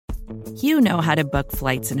You know how to book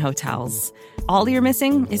flights and hotels. All you're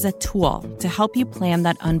missing is a tool to help you plan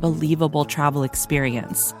that unbelievable travel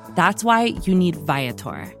experience. That's why you need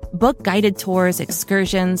Viator. Book guided tours,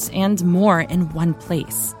 excursions, and more in one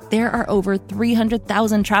place. There are over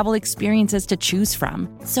 300,000 travel experiences to choose from,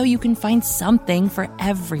 so you can find something for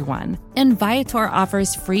everyone. And Viator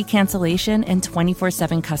offers free cancellation and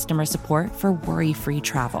 24/7 customer support for worry-free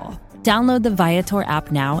travel. Download the Viator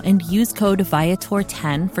app now and use code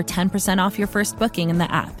Viator10 for 10% off your first booking in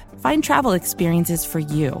the app. Find travel experiences for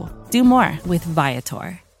you. Do more with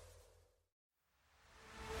Viator.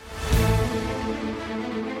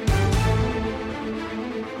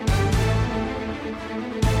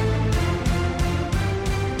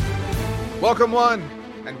 Welcome one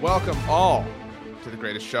and welcome all to the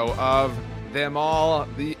greatest show of them all,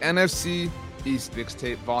 the NFC East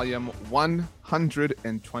Mixtape Volume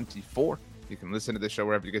 124. You can listen to this show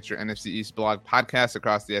wherever you get your NFC East blog podcasts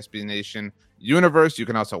across the SB Nation universe. You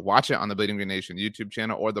can also watch it on the Bleeding Green Nation YouTube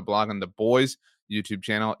channel or the Blog on the Boys YouTube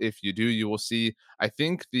channel. If you do, you will see, I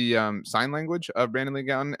think, the sign language of Brandon Lee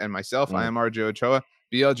Gowton and myself. I am RJ Ochoa.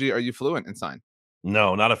 BLG, are you fluent in sign?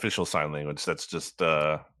 No, not official sign language. That's just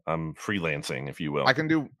I'm freelancing, if you will. I can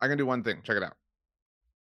do one thing. Check it out.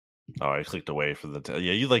 Oh, I clicked away for the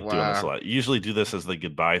yeah. You like doing this a lot. You usually do this as the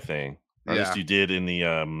goodbye thing. Or at least you did in the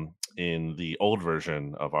old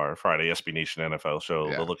version of our Friday SB Nation NFL show.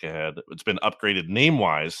 The look ahead. It's been upgraded name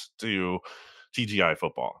wise to TGI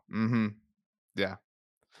football. Mm-hmm. Yeah.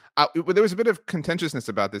 There was a bit of contentiousness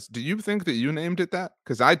about this. Do you think that you named it that?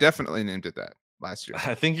 Because I definitely named it that last year.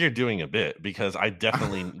 I think you're doing a bit because I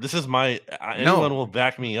definitely this is my anyone will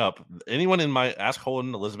back me up. Anyone in my ask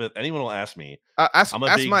Holden, Elizabeth, anyone will ask me. Ask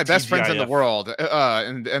my best friends in the world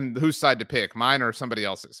and whose side to pick, mine or somebody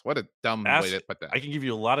else's. What a dumb way to put that. I can give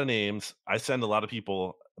you a lot of names. I send a lot of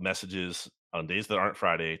people messages on days that aren't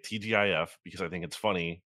Friday, TGIF, because I think it's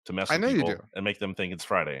funny to mess with people and make them think it's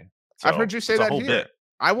Friday. So I've heard you say that here. Bit.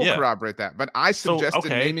 I will corroborate that, but I suggested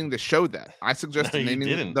naming the show that. I suggested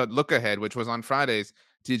naming the look ahead, which was on Fridays,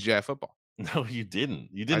 TGI football. No, you didn't.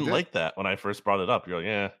 You didn't like that when I first brought it up. You're like,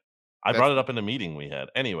 yeah. I brought it up in a meeting we had.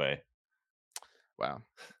 Anyway. Wow.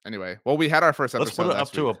 Anyway, well, we had our first episode. Let's put it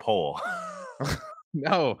up to a poll.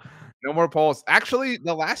 No more polls. Actually,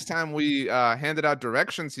 the last time we handed out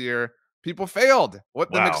directions here, people failed.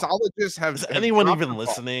 What the mixologists have. Is anyone even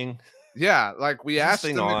listening? Yeah, like we asked the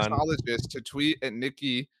mixologist to tweet at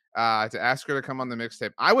Nikki to ask her to come on the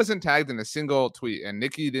mixtape. I wasn't tagged in a single tweet, and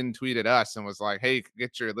Nikki didn't tweet at us and was like, hey,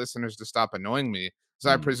 get your listeners to stop annoying me. So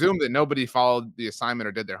I presume that nobody followed the assignment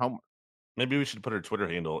or did their homework. Maybe we should put her Twitter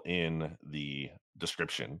handle in the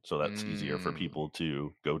description so that's easier for people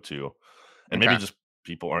to go to. And maybe just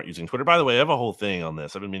people aren't using Twitter. By the way, I have a whole thing on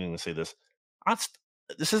this. I've been meaning to say this.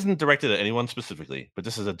 This isn't directed at anyone specifically, but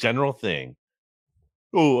this is a general thing.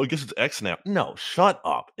 Oh, I guess it's X now. No, shut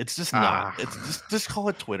up. It's just not. It's just call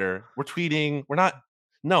it Twitter. We're tweeting. We're not.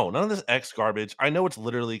 No, none of this X garbage. I know it's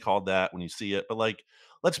literally called that when you see it, but like,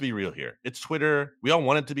 let's be real here. It's Twitter. We all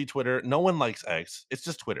want it to be Twitter. No one likes X. It's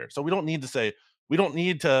just Twitter. So we don't need to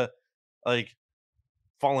like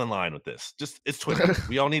fall in line with this. Just it's Twitter.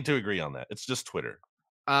 We all need to agree on that. It's just Twitter.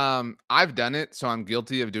 I've done it, so I'm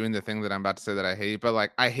guilty of doing the thing that I'm about to say that I hate. But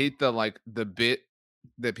like, I hate the bit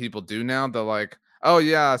that people do now. The like, oh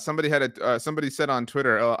yeah, somebody said on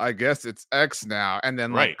Twitter, oh, I guess it's X now, and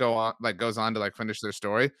then goes on to like finish their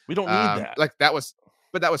story. We don't need that. Like that was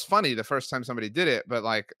funny the first time somebody did it, but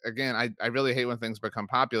like again, I really hate when things become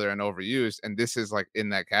popular and overused, and this is like in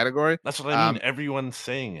that category. That's what I mean. Everyone's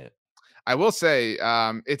saying it. I will say,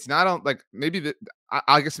 it's not on like maybe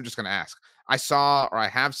I guess I'm just gonna ask. I saw or I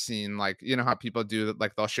have seen like, you know how people do that,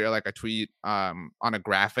 like they'll share like a tweet on a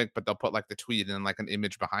graphic, but they'll put like the tweet and like an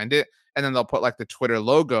image behind it, and then they'll put like the Twitter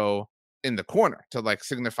logo in the corner to like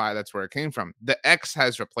signify that's where it came from. The X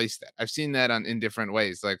has replaced that. I've seen that in different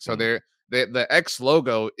ways. Like so the X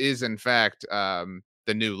logo is in fact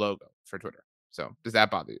the new logo for Twitter. So does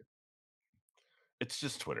that bother you? It's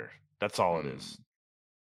just Twitter. That's all it is.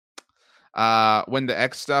 When the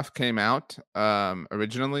X stuff came out,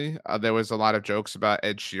 originally, there was a lot of jokes about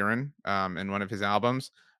Ed Sheeran, in one of his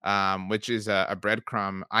albums, which is a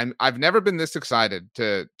breadcrumb. I've never been this excited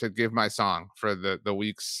to give my song for the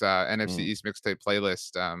week's NFC East Mixtape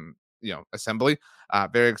playlist, assembly.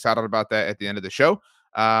 Very excited about that at the end of the show.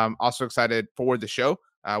 Also excited for the show.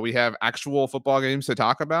 We have actual football games to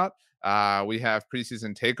talk about. We have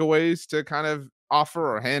preseason takeaways to kind of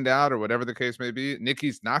offer or hand out or whatever the case may be.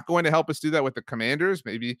 Nikki's not going to help us do that with the Commanders.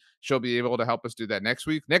 Maybe she'll be able to help us do that next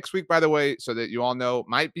week. Next week, by the way, so that you all know,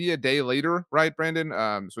 might be a day later, right, Brandon?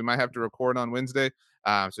 So we might have to record on Wednesday.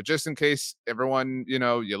 So just in case everyone,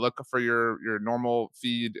 you look for your normal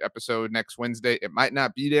feed episode next Wednesday, it might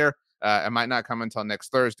not be there. It might not come until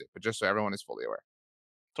next Thursday, but just so everyone is fully aware.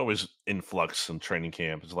 It's always in flux in training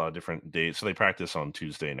camp. There's a lot of different dates. So they practice on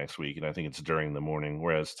Tuesday next week, and I think it's during the morning.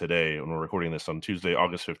 Whereas today, when we're recording this on Tuesday,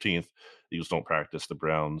 August 15th, the Eagles don't practice the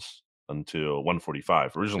Browns until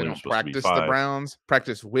 1:45. Originally, it was supposed to be 5. The Browns.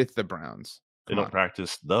 Practice with the Browns. They don't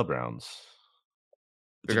practice the Browns.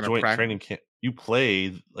 It's They're a joint training camp. You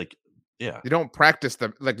play yeah. You don't practice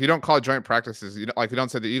you don't call it joint practices. You don't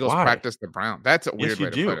say the Eagles practice the Browns. That's a weird way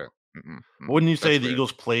to put it. Wouldn't you say the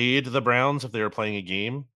Eagles played the Browns if they were playing a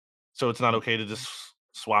game? So it's not okay to just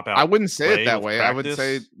swap out. I wouldn't say it that way. Practice? I would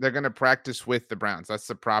say they're going to practice with the Browns. That's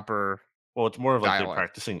the proper. Well, it's more of like they're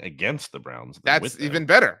practicing against the Browns. That's even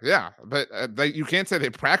better. Yeah, but you can't say they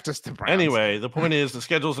practice the Browns. Anyway, the point is the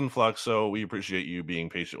schedule's in flux, so we appreciate you being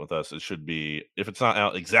patient with us. It should be, if it's not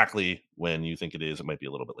out exactly when you think it is, it might be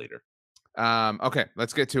a little bit later. Okay,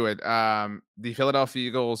 let's get to it. The Philadelphia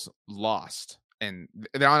Eagles lost, and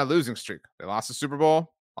they're on a losing streak. They lost the Super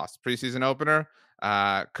Bowl, lost the preseason opener.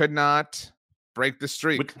 Could not break the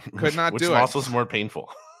streak. Could not do it. Which loss was more painful?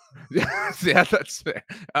 yeah, that's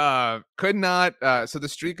fair. Could not. So the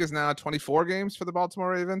streak is now 24 games for the Baltimore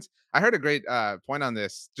Ravens. I heard a great point on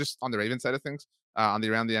this, just on the Ravens side of things, on the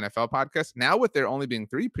Around the NFL podcast. Now, with there only being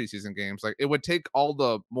 3 preseason games, it would take all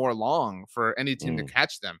the more long for any team to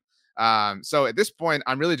catch them. So at this point,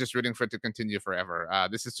 I'm really just rooting for it to continue forever.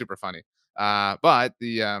 This is super funny. But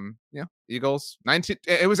the Eagles 19.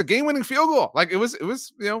 It was a game-winning field goal. It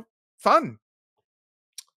was fun.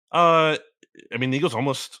 I mean, the Eagles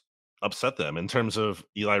almost upset them in terms of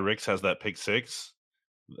Eli Ricks has that pick 6.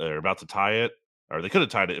 They're about to tie it, or they could have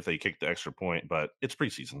tied it if they kicked the extra point, but it's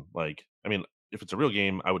preseason. I mean, if it's a real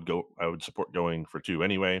game, I would support going for 2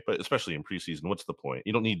 anyway, but especially in preseason, what's the point?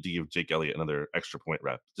 You don't need to give Jake Elliott another extra point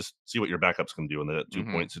rep. Just see what your backups can do in the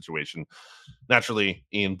 2-point situation. Naturally,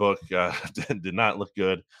 Ian Book did not look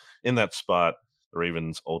good in that spot. The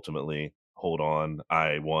Ravens ultimately hold on.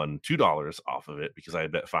 I won $2 off of it because I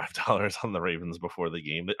had bet $5 on the Ravens before the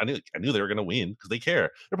game. I knew they were going to win because they care.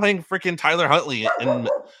 They're playing freaking Tyler Huntley and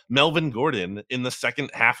Melvin Gordon in the second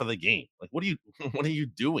half of the game. What are you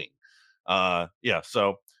doing?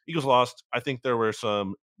 So Eagles lost. I think there were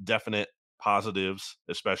some definite positives,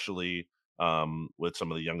 especially with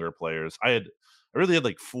some of the younger players. I really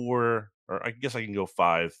had 4, or I guess I can go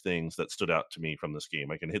 5 things that stood out to me from this game.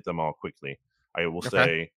 I can hit them all quickly. I will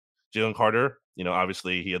say Jalen Carter,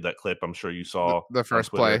 obviously he had that clip I'm sure you saw. The first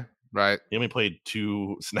play, right? He only played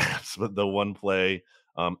 2 snaps, but the one play.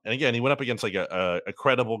 And again, he went up against a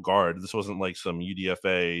credible guard. This wasn't some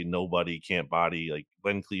UDFA, nobody, can't body.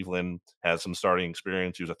 Glenn Cleveland has some starting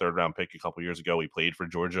experience. He was a 3rd-round pick a couple years ago. He played for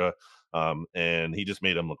Georgia, and he just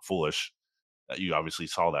made him look foolish. You obviously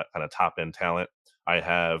saw that kind of top-end talent. I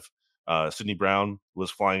have Sidney Brown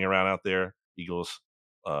was flying around out there. Eagles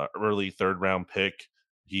early 3rd-round pick.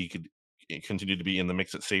 He could continue to be in the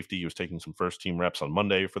mix at safety. He was taking some first-team reps on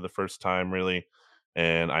Monday for the first time, really.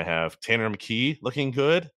 And I have Tanner McKee looking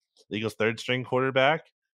good, the Eagles' 3rd-string quarterback.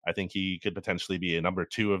 I think he could potentially be a number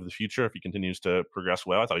 2 of the future if he continues to progress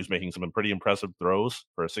well. I thought he was making some pretty impressive throws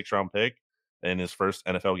for a 6th-round pick in his first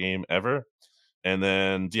NFL game ever. And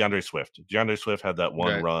then DeAndre Swift. DeAndre Swift had that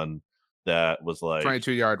one run that was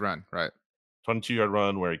 22-yard run, right? 22-yard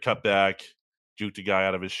run where he cut back, juked a guy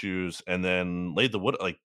out of his shoes, and then laid the wood,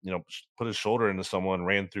 put his shoulder into someone,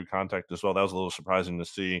 ran through contact as well. That was a little surprising to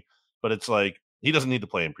see. But it's he doesn't need to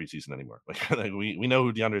play in preseason anymore. We know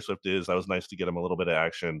who DeAndre Swift is. That was nice to get him a little bit of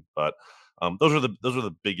action. But those are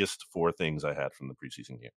the biggest 4 things I had from the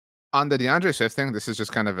preseason game. On the DeAndre Swift thing, this is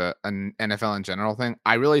just kind of an NFL in general thing.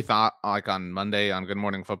 I really thought on Monday on Good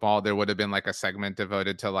Morning Football, there would have been a segment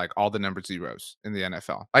devoted to all the number zeros in the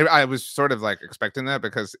NFL. I was sort of expecting that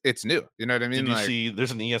because it's new. You know what I mean? Did you see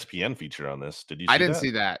there's an ESPN feature on this? Did you see I didn't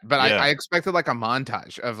see that, but I expected a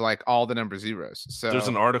montage of all the number zeros. So there's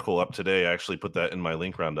an article up today. I actually put that in my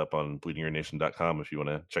link roundup on bleedinggreennation.com if you want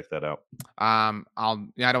to check that out. I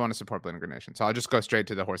don't want to support Bleeding Green Nation, so I'll just go straight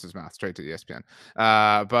to the horse's mouth, straight to ESPN.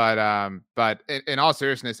 But in all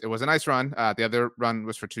seriousness, it was a nice run. The other run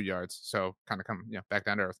was for 2 yards, so kind of come back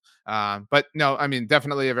down to earth. But no, I mean,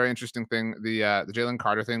 definitely a very interesting thing. The Jalen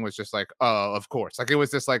Carter thing was just oh, of course, it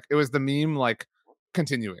was this it was the meme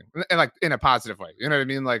continuing and in a positive way. You know what I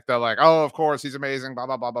mean? They're oh, of course, he's amazing, blah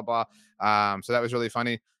blah blah blah blah. So that was really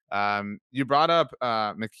funny. You brought up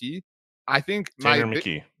McKee. I think Tanner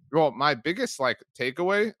McKee. Well, my biggest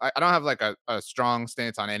takeaway, I don't have a strong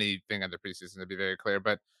stance on anything in the preseason to be very clear,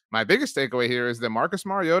 but my biggest takeaway here is that Marcus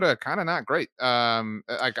Mariota kind of not great.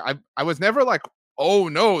 I was never like, oh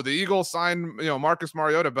no, the Eagles signed Marcus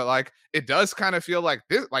Mariota, but it does kind of feel like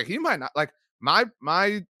this, he might not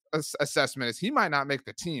my assessment is he might not make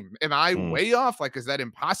the team. Am I way off? Is that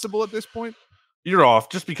impossible at this point? You're off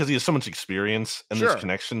just because he has so much experience and there's Sure.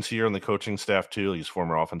 connections here on the coaching staff too. He's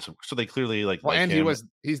former offensive, so they clearly like And him.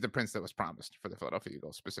 He's the prince that was promised for the Philadelphia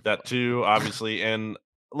Eagles specifically. That too, obviously. And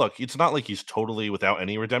look, it's not like he's totally without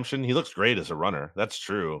any redemption. He looks great as a runner. That's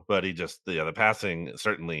true. But the passing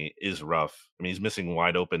certainly is rough. I mean, he's missing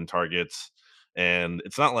wide open targets. And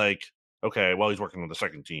it's not like, okay, well, he's working with the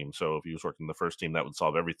second team. So if he was working with the first team, that would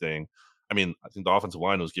solve everything. I mean, I think the offensive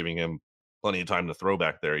line was giving him plenty of time to throw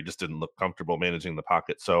back there. He just didn't look comfortable managing the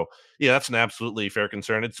pocket. So, yeah, that's an absolutely fair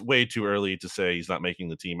concern. It's way too early to say he's not making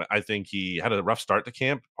the team. I think he had a rough start to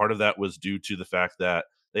camp. Part of that was due to the fact that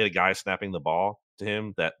they had a guy snapping the ball to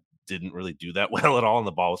him that didn't really do that well at all, and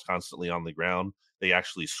the ball was constantly on the ground. They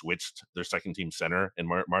actually switched their second team center, and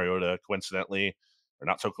Mariota, coincidentally, or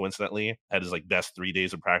not so coincidentally, had his best 3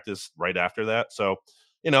 days of practice right after that. So,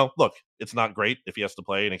 look, it's not great if he has to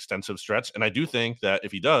play an extensive stretch. And I do think that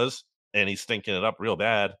if he does, and he's stinking it up real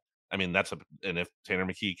bad, I mean, and if Tanner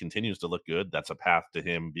McKee continues to look good, that's a path to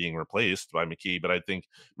him being replaced by McKee. But I think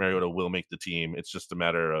Mariota will make the team. It's just a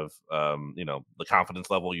matter of, the confidence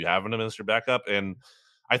level you have in him as your backup. And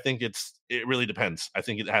I think it really depends. I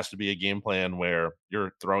think it has to be a game plan where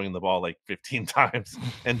you're throwing the ball 15 times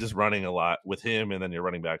and just running a lot with him and then your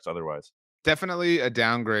running backs otherwise. Definitely a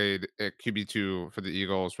downgrade at QB2 for the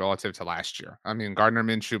Eagles relative to last year. I mean, Gardner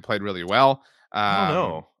Minshew played really well. I don't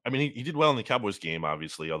know. I mean, he did well in the Cowboys game,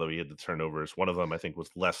 obviously, although he had the turnovers. One of them, I think, was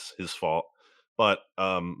less his fault. But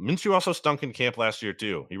Minshew also stunk in camp last year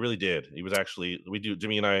too. He really did. He was actually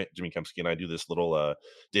Jimmy Kempsky and I do this little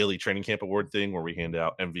daily training camp award thing where we hand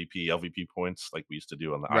out MVP, LVP points like we used to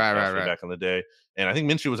do on the right. back in the day. And I think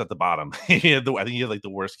Minshew was at the bottom. I think he had the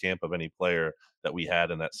worst camp of any player that we had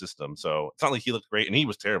in that system. So it's not like he looked great, and he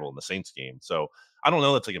was terrible in the Saints game. So I don't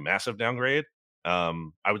know. That's a massive downgrade.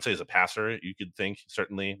 I would say as a passer, you could think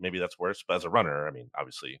certainly maybe that's worse, but as a runner, I mean,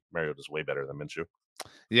 obviously Mariota's way better than Minshew.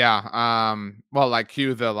 Yeah. Well,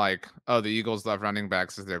 cue the the Eagles love running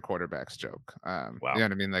backs as their quarterbacks joke. Wow. You know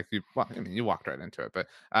what I mean? You walked right into it. But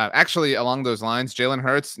actually, along those lines, Jalen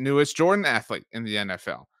Hurts, newest Jordan athlete in the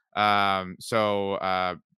NFL.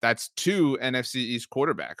 So that's 2 NFC East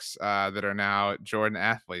quarterbacks that are now Jordan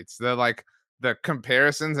athletes. They're the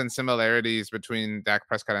comparisons and similarities between Dak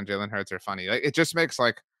Prescott and Jalen Hurts are funny. It just makes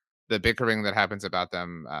the bickering that happens about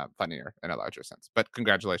them funnier in a larger sense. But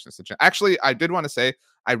congratulations to Actually, I did want to say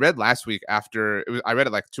I read last week I read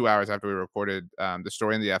it 2 hours after we recorded the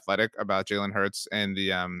story in The Athletic about Jalen Hurts and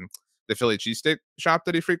the Philly cheesesteak shop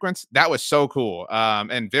that he frequents. That was so cool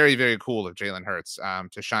and very, very cool of Jalen Hurts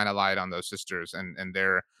to shine a light on those sisters and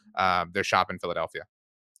their shop in Philadelphia.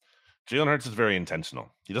 Jalen Hurts is very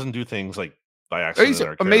intentional. He doesn't do things by accident. He's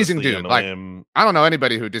an amazing dude. I don't know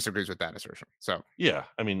anybody who disagrees with that assertion. So yeah,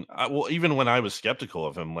 I mean, even when I was skeptical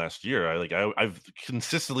of him last year, I've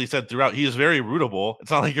consistently said throughout he is very rootable. It's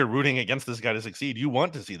not like you're rooting against this guy to succeed. You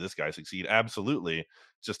want to see this guy succeed, absolutely.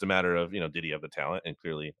 It's just a matter of did he have the talent, and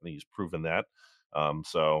clearly I think he's proven that.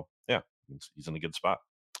 So yeah, he's in a good spot.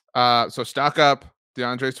 So stock up,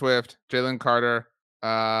 DeAndre Swift, Jalen Carter,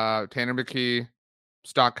 Tanner McKee.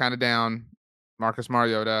 Stock kind of down. Marcus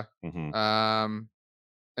Mariota. Mm-hmm.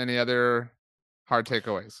 Any other hard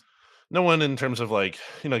takeaways? No one in terms of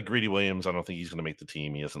Greedy Williams. I don't think he's going to make the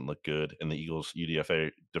team. He doesn't look good. And the Eagles UDFA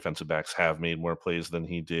defensive backs have made more plays than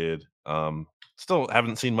he did. Still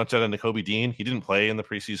haven't seen much out of Nakobe Dean. He didn't play in the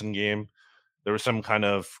preseason game. There was some kind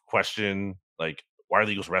of question, why are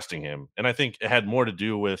the Eagles resting him? And I think it had more to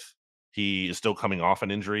do with he is still coming off an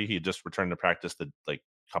injury. He had just returned to practice the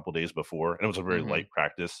couple days before, and it was a very light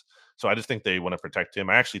practice. So I just think they want to protect him.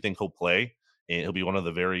 I actually think he'll play, and he'll be one of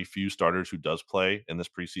the very few starters who does play in this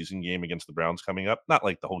preseason game against the Browns coming up. Not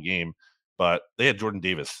the whole game, but they had Jordan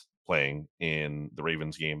Davis playing in the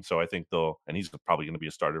Ravens game. So I think and he's probably going to be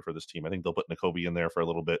a starter for this team. I think they'll put Nakobe in there for a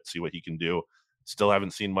little bit, see what he can do. Still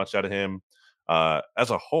haven't seen much out of him. As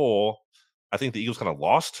a whole, I think the Eagles kind of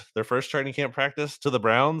lost their first training camp practice to the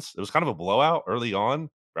Browns. It was kind of a blowout early on.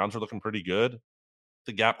 Browns were looking pretty good.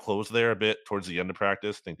 The gap closed there a bit towards the end of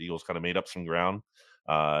practice. I think the Eagles kind of made up some ground.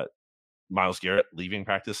 Myles Garrett leaving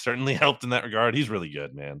practice certainly helped in that regard. He's really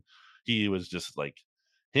good, man. He was just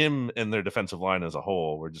him and their defensive line as a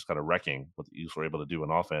whole were just kind of wrecking what the Eagles were able to do in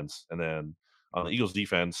offense. And then on the Eagles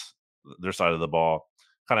defense, their side of the ball,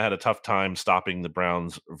 kind of had a tough time stopping the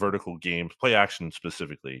Browns' vertical games, play action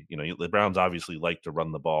specifically. The Browns obviously like to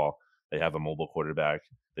run the ball. They have a mobile quarterback.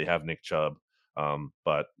 They have Nick Chubb.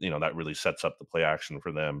 But that really sets up the play action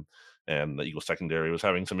for them. And the Eagles secondary was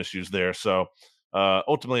having some issues there. So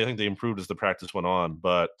ultimately, I think they improved as the practice went on.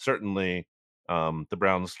 But certainly, the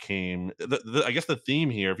Browns came. I guess the theme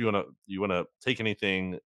here, if you want to take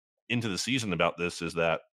anything into the season about this, is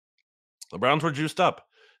that the Browns were juiced up.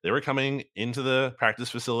 They were coming into the practice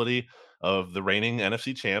facility of the reigning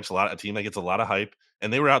NFC champs, a team that gets a lot of hype,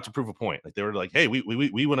 and they were out to prove a point. Like, they were like, "Hey, we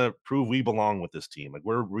want to prove we belong with this team. Like,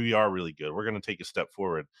 we are really good. We're going to take a step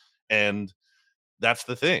forward." And that's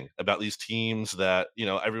the thing about these teams that,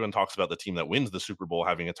 everyone talks about the team that wins the Super Bowl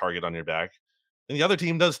having a target on your back. And the other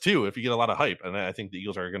team does too, if you get a lot of hype. And I think the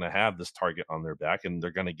Eagles are going to have this target on their back, and they're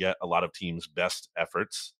going to get a lot of teams' best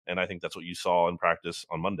efforts. And I think that's what you saw in practice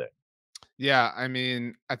on Monday. Yeah, I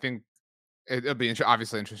mean, I think it'll be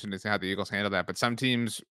obviously interesting to see how the Eagles handle that. But some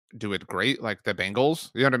teams do it great, like the Bengals.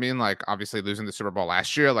 You know what I mean? Like, obviously losing the Super Bowl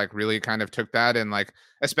last year, like, really kind of took that, and like,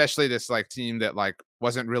 especially this like team that like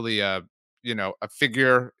wasn't really a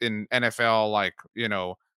figure in NFL, like,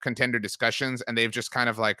 contender discussions, and they've just kind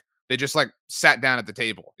of like they just like sat down at the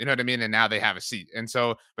table. You know what I mean? And now they have a seat. And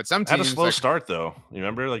so, but some Had a teams slow like start though. You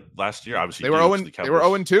remember, like last year, obviously they were 0 the they were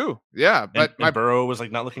Cowboys 0-2. Yeah, but and Burrow was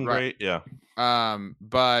like not looking right. great. Yeah.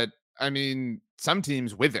 But I mean, some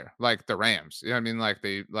teams wither, like the Rams. You know what I mean? Like,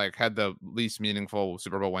 they like had the least meaningful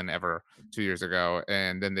Super Bowl win ever 2 years ago,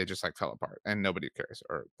 and then they just like fell apart, and nobody cares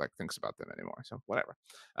or like thinks about them anymore. So whatever.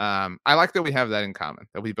 I like that we have that in common,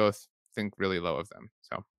 that we both think really low of them.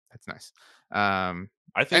 So that's nice.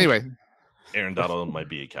 I think Anyway, Aaron Donald might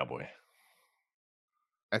be a Cowboy.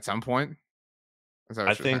 At some point, is that what I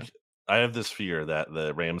you're saying? think I have this fear that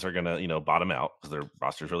the Rams are gonna, bottom out because their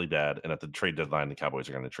roster is really bad, and at the trade deadline, the Cowboys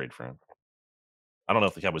are gonna trade for him. I don't know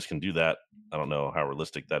if the Cowboys can do that. I don't know how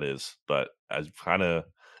realistic that is, but it's I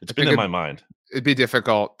been think in my mind. it'd be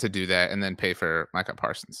difficult to do that and then pay for Micah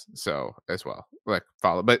Parsons. So as well, like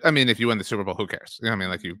follow. But I mean, if you win the Super Bowl, who cares? You know what I mean?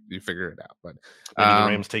 Like, you figure it out. But Maybe the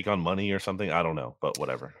Rams take on money or something. I don't know, but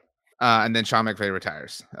whatever. and then Sean McVay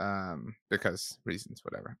retires because reasons,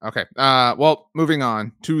 whatever. Okay. Well, moving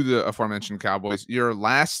on to the aforementioned Cowboys. Your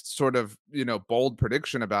last sort of, bold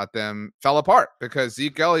prediction about them fell apart because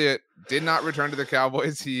Zeke Elliott did not return to the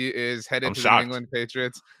Cowboys. He is headed to the New England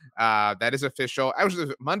Patriots. That is official.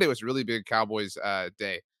 Actually, Monday was a really big Cowboys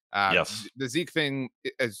day. Yes. The Zeke thing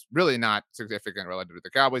is really not significant related to the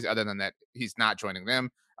Cowboys, other than that he's not joining them.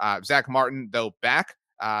 Zach Martin, though, back.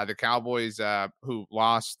 The Cowboys, who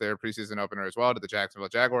lost their preseason opener as well to the Jacksonville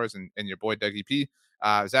Jaguars and your boy Dougie P.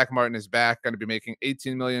 Zach Martin is back, going to be making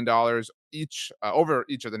 $18 million each over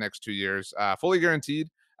each of the next 2 years, fully guaranteed.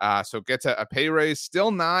 So gets a pay raise.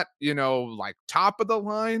 Still not, like top of the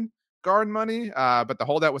line guard money, but the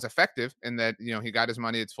holdout was effective in that, he got his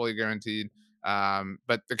money. It's fully guaranteed.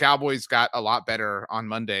 But the Cowboys got a lot better on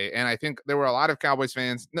Monday. And I think there were a lot of Cowboys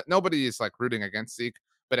fans. Nobody is like rooting against Zeke,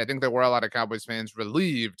 but I think there were a lot of Cowboys fans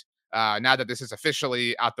relieved now that this is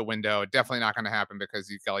officially out the window. Definitely not going to happen because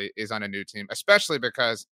Zeke Elliott is on a new team, especially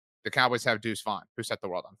because the Cowboys have Deuce Vaughn, who set the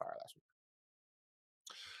world on fire last week.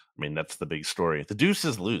 I mean, that's the big story. The deuce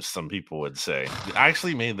is loose, some people would say. I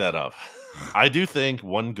actually made that up. I do think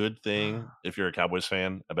one good thing, if you're a Cowboys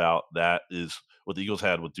fan, about that is what the Eagles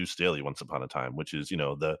had with Deuce Staley once upon a time, which is,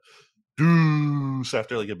 the deuce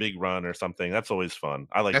after like a big run or something. That's always fun.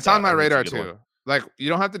 I like that's that. on my radar too. Like, you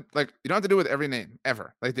don't have to do it with every name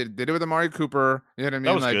ever. Like, they did it with Amari Cooper. You know what I mean?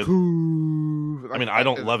 That was like, good. Like, I mean, I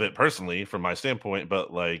don't love it personally from my standpoint,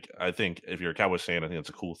 but like, I think if you're a Cowboys fan, I think it's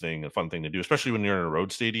a cool thing, a fun thing to do, especially when you're in a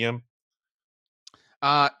road stadium.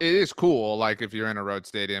 It is cool. Like, if you're in a road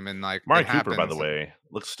stadium and like Amari Cooper, by the way,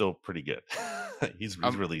 looks still pretty good. he's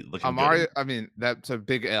really looking good. I mean, that's a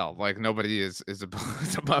big L. Like, nobody is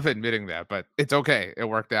above admitting that, but it's okay. It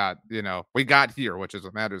worked out. We got here, which is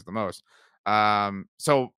what matters the most.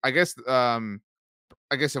 So I guess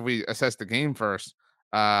if we assess the game first,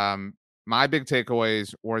 my big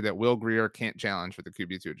takeaways were that Will Grier can't challenge for the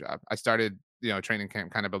QB2 job. I started, training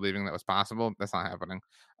camp kind of believing that was possible. That's not happening.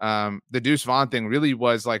 The Deuce Vaughn thing really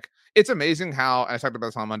was like, it's amazing how, I talked about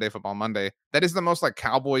this on Monday, Football Monday, that is the most like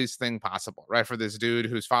Cowboys thing possible, right? For this dude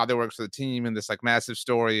whose father works for the team, and this like massive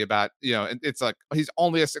story about, it's like, he's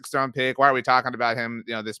only a 6th round pick. Why are we talking about him,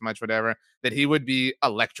 this much, whatever, that he would be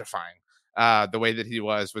electrifying. The way that he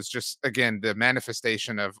was just, again, the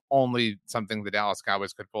manifestation of only something the Dallas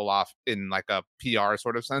Cowboys could pull off in like a PR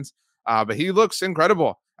sort of sense. But he looks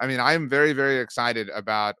incredible. I mean, I am very, very excited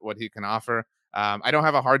about what he can offer. I don't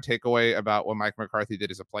have a hard takeaway about what Mike McCarthy did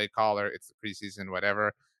as a play caller. It's the preseason,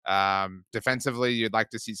 whatever. Defensively, you'd like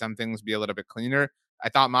to see some things be a little bit cleaner. I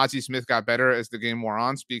thought Mozzie Smith got better as the game wore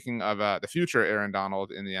on. Speaking of the future Aaron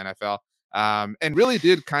Donald in the NFL, and really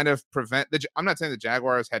did kind of prevent I'm not saying the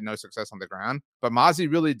Jaguars had no success on the ground, but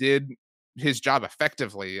Mozzie really did his job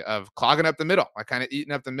effectively of clogging up the middle, like kind of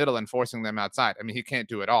eating up the middle and forcing them outside. I mean, he can't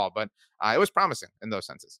do it all, but it was promising in those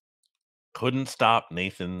senses. Couldn't stop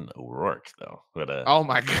Nathan O'Rourke though. Who had oh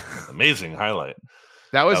my god, amazing highlight.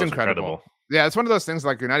 That was incredible. Yeah, it's one of those things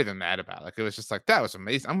like you're not even mad about. Like it was just like that was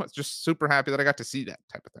amazing. I'm just super happy that I got to see that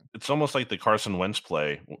type of thing. It's almost like the Carson Wentz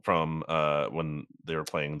play from when they were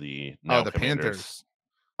playing the the Panthers.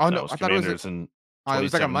 Oh no, I thought it was in it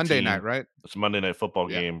was like a Monday night, right? It's a Monday night football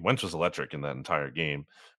game. Wentz was electric in that entire game,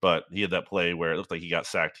 but he had that play where it looked like he got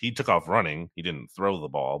sacked. He took off running. He didn't throw the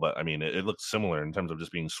ball, but I mean, it looked similar in terms of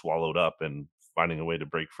just being swallowed up and finding a way to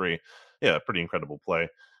break free. Yeah, pretty incredible play.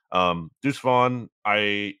 Deuce Vaughn,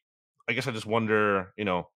 I guess I just wonder,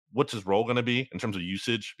 what's his role going to be in terms of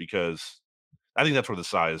usage? Because I think that's where the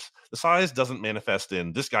size doesn't manifest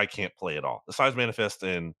in this guy can't play at all. The size manifests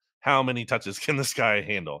in how many touches can this guy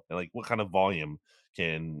handle and like what kind of volume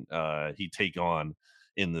can he take on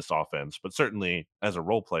in this offense. But certainly as a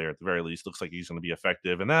role player, at the very least, looks like he's going to be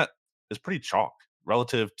effective. And that is pretty chalk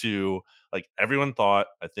relative to like everyone thought,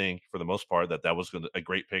 I think for the most part, that was a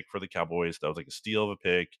great pick for the Cowboys. That was like a steal of a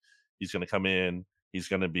pick. He's going to come in. He's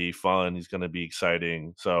going to be fun. He's going to be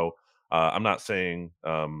exciting. So I'm not saying,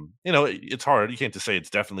 it's hard. You can't just say it's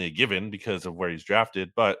definitely a given because of where he's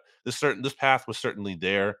drafted, but this path was certainly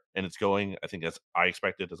there and it's going, I think as I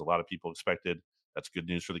expected, as a lot of people expected. That's good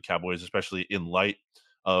news for the Cowboys, especially in light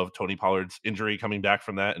of Tony Pollard's injury coming back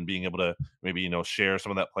from that and being able to maybe, share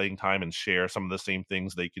some of that playing time and share some of the same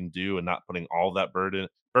things they can do and not putting all that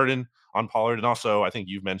burden on Pollard. And also, I think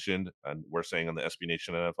you've mentioned, and we're saying on the SB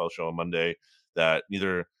Nation NFL show on Monday, that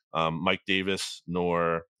neither Mike Davis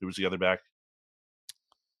nor who was the other back?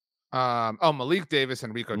 Malik Davis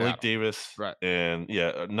and Rico Malik Dowdle. Davis. Right. And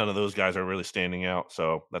none of those guys are really standing out.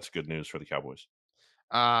 So that's good news for the Cowboys.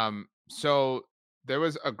 So there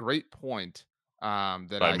was a great point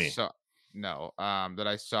that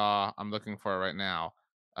I saw. I'm looking for it right now.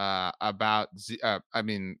 About I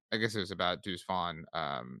guess it was about Deuce Vaughn.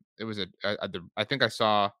 It was I think I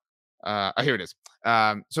saw here it is.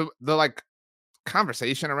 So the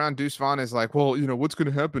conversation around Deuce Vaughn is like, well, what's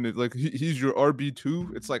going to happen? Is like he's your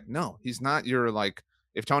RB2. It's like, no, he's not your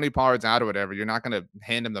if Tony Pollard's out or whatever, you're not going to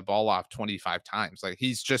hand him the ball off 25 times. Like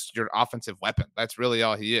he's just your offensive weapon. That's really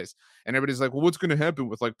all he is. And everybody's like, well, what's going to happen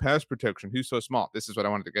with pass protection? He's so small. This is what I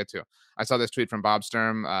wanted to get to. I saw this tweet from Bob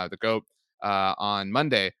Sturm, the GOAT, on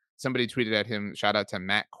Monday. Somebody tweeted at him. Shout out to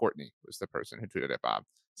Matt Courtney, was the person who tweeted at Bob.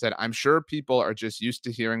 Said, I'm sure people are just used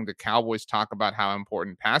to hearing the Cowboys talk about how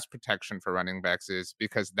important pass protection for running backs is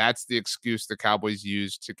because that's the excuse the Cowboys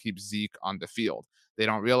use to keep Zeke on the field. They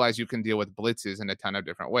don't realize you can deal with blitzes in a ton of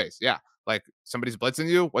different ways. Yeah, like somebody's blitzing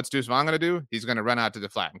you. What's Deuce Vaughn going to do? He's going to run out to the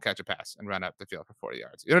flat and catch a pass and run up the field for 40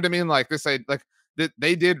 yards. You know what I mean? Like this,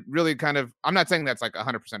 they did really kind of. I'm not saying that's 100%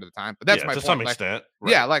 of the time, but that's my point. To some extent.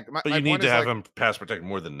 Right. Yeah, but you need to have him pass protect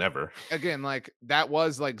more than never. Again, that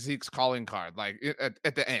was Zeke's calling card.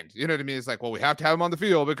 At the end, you know what I mean? It's like, well, we have to have him on the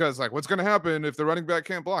field because what's going to happen if the running back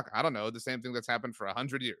can't block? I don't know. The same thing that's happened for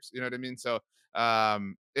 100 years. You know what I mean? So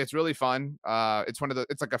it's really fun. It's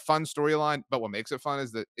like a fun storyline, but what makes it fun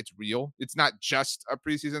is that it's real. It's not just a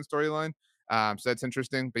preseason storyline. So that's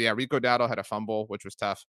interesting. But yeah, Rico Dowdle had a fumble, which was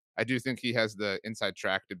tough. I do think he has the inside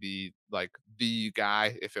track to be the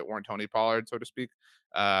guy if it weren't Tony Pollard, so to speak.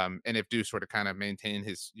 And if Deuce were to kind of maintain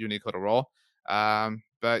his unique little role.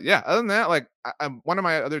 But yeah, other than that, one of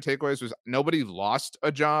my other takeaways was nobody lost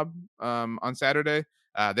a job on Saturday.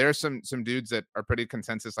 There's some dudes that are pretty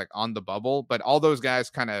consensus on the bubble, but all those guys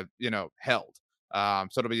kind of, held. So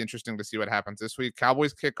it'll be interesting to see what happens this week.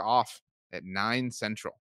 Cowboys kick off at 9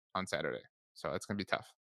 Central on Saturday. So it's going to be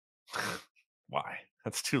tough. Why?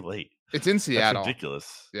 That's too late. It's in Seattle. That's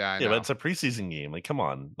ridiculous. Yeah, I know. But it's a preseason game. Come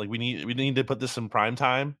on. We need to put this in prime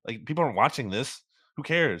time. People aren't watching this. Who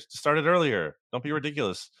cares? Just start it earlier. Don't be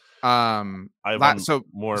ridiculous. So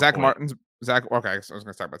more Zach Martin's okay. I was going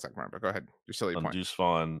to talk about Zach Martin, but go ahead. Your silly point. Deuce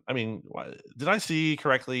Vaughn. Did I see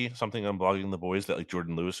correctly something on Blogging the Boys that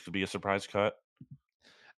Jordan Lewis could be a surprise cut?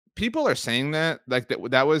 People are saying that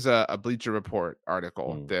that was a Bleacher Report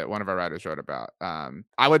article that one of our writers wrote about.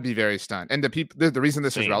 I would be very stunned. And the reason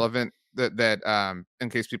this is relevant that in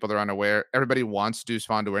case people are unaware, everybody wants Deuce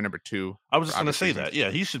Vaughn to wear number 2. I was just going to say that.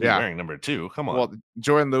 Yeah, he should be wearing number 2. Come on. Well,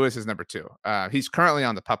 Jordan Lewis is number 2. He's currently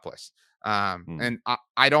on the PUP list. And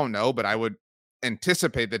I don't know, but I would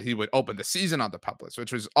anticipate that he would open the season on the pup list,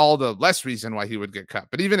 which was all the less reason why he would get cut.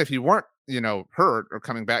 But even if he weren't, hurt or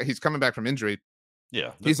coming back, he's coming back from injury.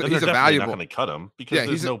 Yeah, He's then they're a definitely not valuable. going to cut him because Yeah,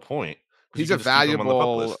 there's no point. He's You a can just keep him on the pup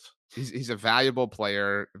valuable. list. He's a valuable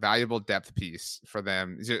player, valuable depth piece for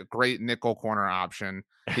them. He's a great nickel corner option.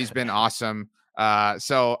 He's been awesome.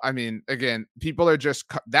 So I mean, again, people are just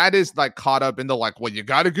that is like caught up in the like, well, you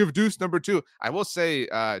got to give Deuce number 2. I will say,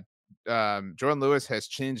 Jordan Lewis has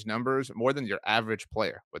changed numbers more than your average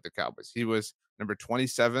player with the Cowboys. He was number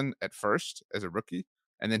 27 at first as a rookie,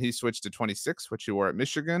 and then he switched to 26, which he wore at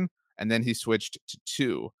Michigan, and then he switched to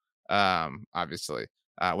 2. Obviously.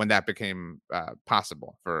 When that became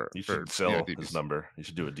possible for you should sell his number. You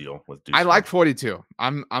should do a deal with Deuce. I like 42.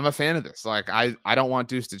 I'm a fan of this. Like I don't want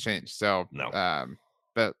Deuce to change. So no.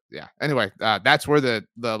 But yeah. Anyway, that's where the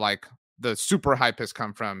super hype has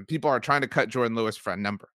come from. People are trying to cut Jordan Lewis for a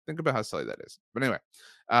number. Think about how silly that is. But anyway,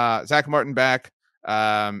 Zach Martin back.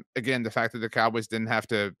 Again, the fact that the Cowboys didn't have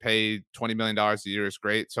to pay $20 million a year is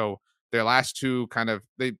great. So their last two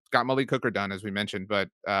they got Malik Hooker done, as we mentioned, but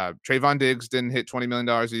Trayvon Diggs didn't hit $20 million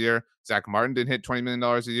a year. Zach Martin didn't hit $20 million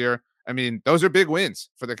a year. I mean, those are big wins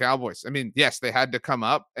for the Cowboys. I mean, yes, they had to come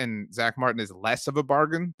up, and Zach Martin is less of a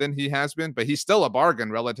bargain than he has been, but he's still a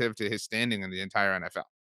bargain relative to his standing in the entire NFL.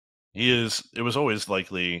 He is. It was always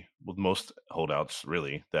likely with most holdouts,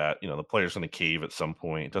 really, that the player's going to cave at some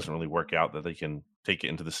point. It doesn't really work out that they can take it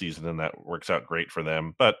into the season, and that works out great for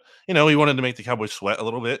them. But he wanted to make the Cowboys sweat a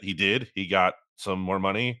little bit. He did. He got some more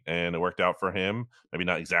money, and it worked out for him. Maybe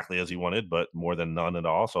not exactly as he wanted, but more than none at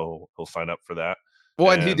all. So he'll sign up for that.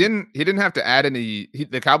 Well, and he didn't have to add any.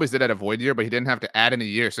 The Cowboys did add a void year, but he didn't have to add any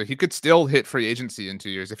year, so he could still hit free agency in 2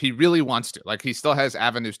 years if he really wants to. Like he still has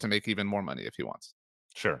avenues to make even more money if he wants.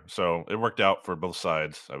 Sure. So it worked out for both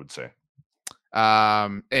sides, I would say.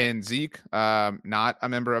 And Zeke, not a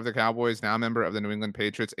member of the Cowboys, now a member of the New England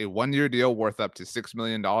Patriots, a 1-year deal worth up to $6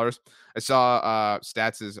 million. I saw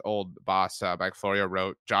Stats' old boss, Mike Florio,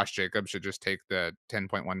 wrote Josh Jacobs should just take the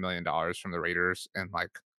 $10.1 million from the Raiders and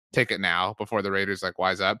like take it now before the Raiders like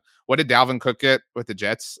wise up. What did Dalvin Cook get with the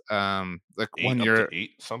Jets? Like 1 year,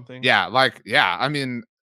 8 something. Yeah, I mean,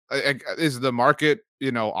 is the market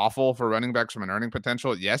awful for running backs from an earning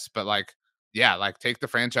potential? Yes, but take the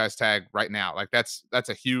franchise tag right now. Like that's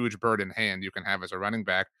a huge bird in hand you can have as a running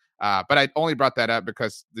back. But I only brought that up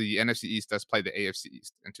because the NFC East does play the AFC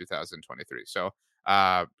East in 2023. So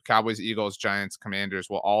Cowboys, Eagles, Giants, Commanders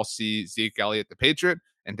will all see Zeke Elliott, the Patriot,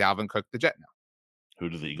 and Dalvin Cook, the Jet now. Who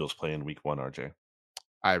do the Eagles play in week 1, RJ?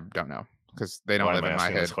 I don't know because they don't live in my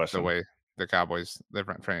head the way the Cowboys live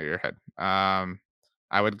right in front of your head.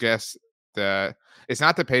 I would guess it's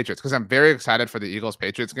not the Patriots because I'm very excited for the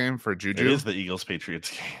Eagles-Patriots game for Juju. It is the Eagles-Patriots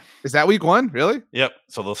game. Is that week 1? Really? Yep.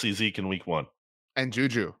 So they'll see Zeke in week 1. And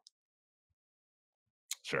Juju.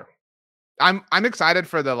 Sure. I'm excited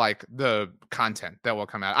for the content that will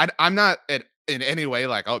come out. I'm not in any way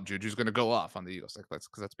like, oh, Juju's going to go off on the Eagles. Like,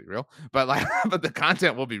 let's be real. But but the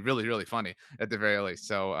content will be really, really funny at the very least.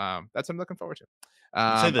 So that's what I'm looking forward to.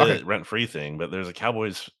 Say the rent-free thing, but there's a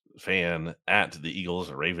Cowboys fan at the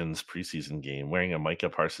Eagles or Ravens preseason game wearing a Micah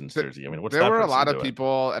Parsons jersey. I mean, what's that? There were a lot of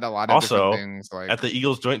people at a lot of also different things. Like at the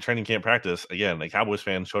Eagles joint training camp practice, again, a Cowboys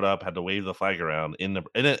fan showed up, had to wave the flag around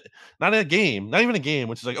not a game, not even a game,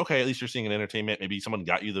 which is like, okay, at least you're seeing an entertainment. Maybe someone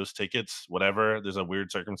got you those tickets, whatever. There's a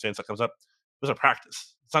weird circumstance that comes up. It was a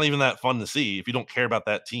practice. It's not even that fun to see if you don't care about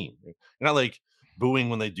that team. You're not like booing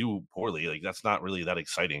when they do poorly. Like that's not really that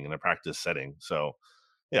exciting in a practice setting. So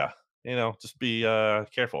yeah, just be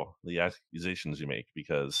careful the accusations you make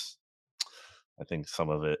because I think some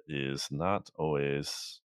of it is not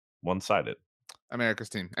always one-sided. America's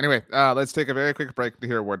team. Anyway, let's take a very quick break to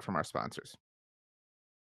hear a word from our sponsors.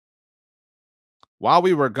 While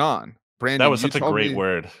we were gone, Brandon, that was such a great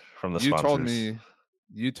word from the sponsors.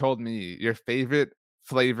 You told me your favorite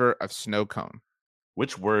flavor of snow cone.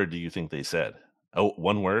 Which word do you think they said? Oh,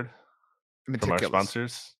 one word from our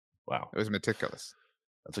sponsors? Wow. It was meticulous.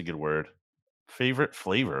 That's a good word. Favorite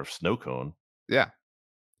flavor of snow cone? Yeah.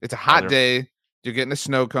 It's a hot day. You're getting a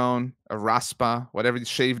snow cone, a raspa, whatever,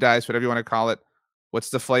 shaved ice, whatever you want to call it. What's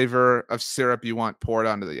the flavor of syrup you want poured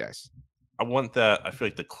onto the ice? I want that. I feel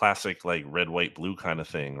like the classic, like red, white, blue kind of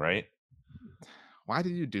thing, right? Why do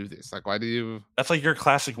you do this? Like, why do you? That's like your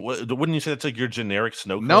classic. Wouldn't you say that's like your generic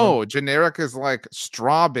snow cone? No, generic is like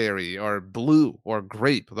strawberry or blue or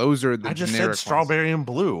grape. Those are the. I just generic said strawberry and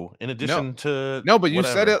blue in addition to. No, but you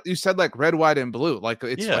said it. You said like red, white, and blue. Like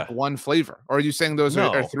it's like one flavor. Or are you saying those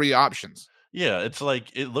are 3 options? Yeah, it's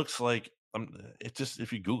like it looks like. It's just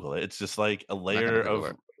if you Google it, it's just like a layer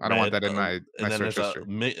of. I don't want that in my and then search there's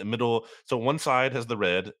history. a middle. So one side has the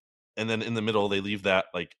red, and then in the middle they leave that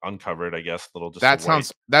like uncovered, I guess, little just a That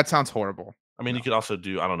white. sounds horrible. I mean, No. you could also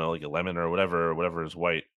do, I don't know, like a lemon or whatever is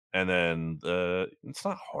white, and then it's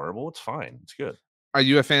not horrible. It's fine. It's good. Are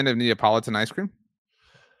you a fan of Neapolitan ice cream?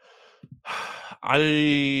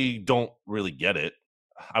 I don't really get it.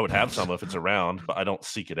 I would have some if it's around, but I don't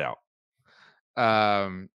seek it out.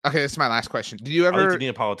 Okay, this is my last question. Do you I like the ever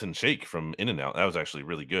Neapolitan shake from In-N-Out. That was actually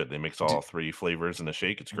really good. They mix d all 3 flavors in a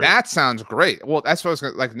shake. It's great. That sounds great. Well, that's what I was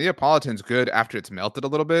gonna like, Neapolitan's good after it's melted a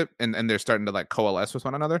little bit and they're starting to, like, coalesce with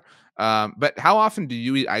one another. But how often do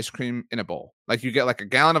you eat ice cream in a bowl? Like, you get, like, a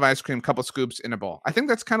gallon of ice cream, couple scoops in a bowl. I think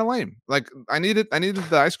that's kinda lame. Like, I needed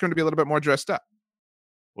the ice cream to be a little bit more dressed up.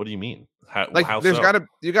 What do you mean? How Like, how so?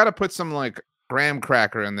 you gotta put some, like, graham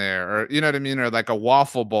cracker in there or you know what I mean? Or, like, a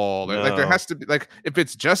waffle bowl or, like, there No. has to be like, if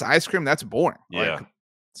it's just ice cream, that's boring. Like, Yeah,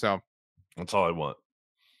 so, that's all I want.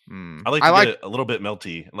 I like I to get like it a little bit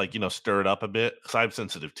melty and, like, stir it up a bit because I have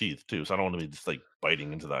sensitive teeth too, so I don't wanna be just, like,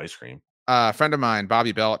 biting into the ice cream. a friend of mine,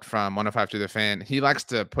 Bobby Belt from 105 to the Fan, he likes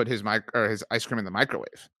to put his ice cream in the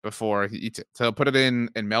microwave before he eats it. So he'll put it in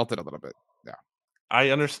and melt it a little bit. Yeah.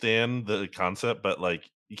 I understand the concept, but, like,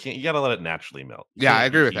 you gotta let it naturally melt. You Yeah, I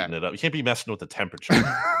can't be agree with that. heating it up. You can't be messing with the temperature. Yeah.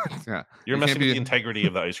 You're You can't messing with be the integrity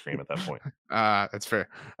of the ice cream at that point. that's fair.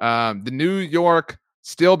 The New York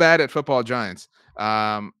still bad at football Giants.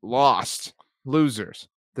 Lost losers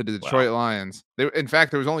to the Wow. Detroit Lions. In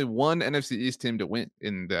fact, there was only one NFC East team to win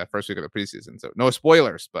in the first week of the preseason. So no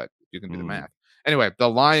spoilers, but you can do the Mm. math. Anyway, the So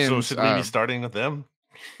Lions should we be starting with them?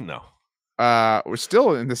 No. we're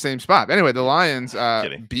still in the same spot. Anyway, the Yeah. Lions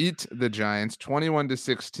Kidding. beat the Giants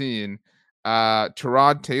 21-16.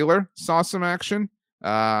 Terod Taylor saw some action.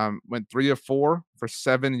 Went 3 of 4 for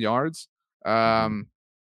 7 yards. Mhm.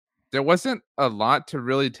 There wasn't a lot to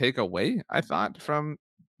really take away, I thought, from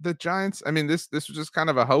the Giants. I mean, this was just kind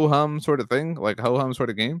of a ho-hum sort of thing, like ho-hum sort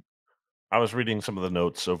of game. I was reading some of the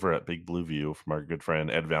notes over at Big Blue View from our good friend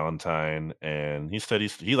Ed Valentine, and he said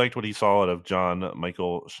he liked what he saw out of John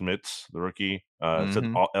Michael Schmitz, the rookie. Said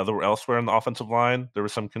Mhm. elsewhere in the offensive line there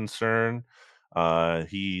was some concern.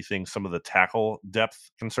 He thinks some of the tackle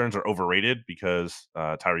depth concerns are overrated because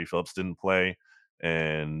Tyree Phillips didn't play,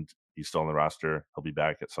 and he's still on the roster. He'll be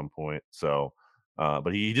back at some point. So,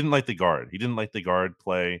 but he didn't like the guard. He didn't like the guard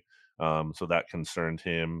play, so that concerned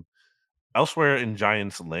him. Elsewhere in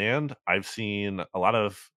Giants land, I've seen a lot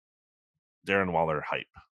of Darren Waller hype.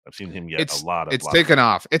 I've seen him get a It's lot of taken hype.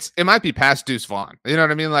 off. It might be past Deuce Vaughn. You know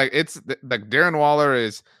what I mean? Like like Darren Waller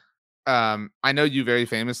is I know you very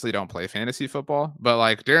famously don't play fantasy football, but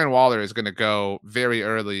like Darren Waller is going to go very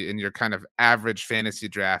early in your kind of average fantasy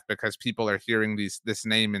draft because people are hearing this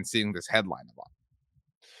name and seeing this headline a lot.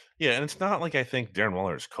 Yeah, and it's not like I think Darren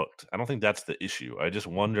Waller is cooked. I don't think that's the issue. I just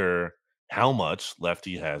wonder how much left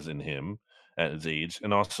he has in him at his age,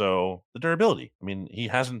 and also the durability. I mean, he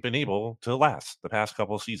hasn't been able to last the past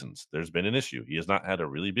couple of seasons. There's been an issue. He has not had a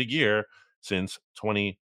really big year since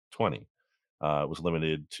 2020. Was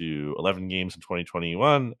limited to 11 games in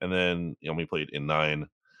 2021, and then he only played in 9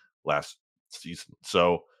 last season.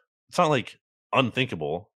 So it's not like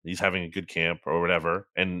unthinkable. He's having a good camp or whatever.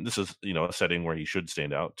 And this is, a setting where he should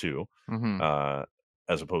stand out too. Hmm. Uh,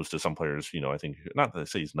 as opposed to some players, I think not to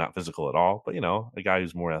say he's not physical at all, but a guy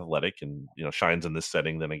who's more athletic and shines in this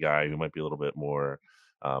setting than a guy who might be a little bit more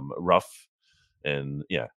rough and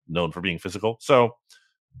known for being physical. So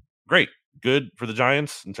great, good for the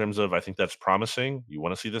Giants in terms of I think that's promising. You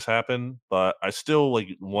want to see this happen, but I still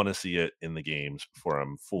want to see it in the games before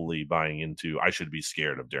I'm fully buying into I should be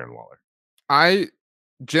scared of Darren Waller. I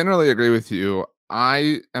generally agree with you.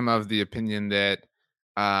 I am of the opinion that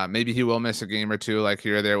maybe he will miss a game or two, like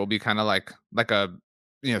here or there. Will be kind of like a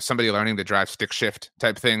somebody learning to drive stick shift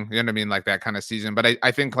type thing. You know what I mean, like that kind of season. But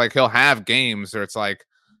I think like he'll have games where it's like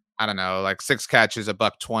I don't know, like 6 catches, a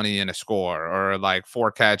buck 20 and a score, or like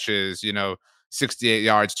 4 catches, 68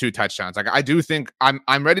 yards, 2 touchdowns. Like I do think I'm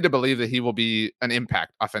ready to believe that he will be an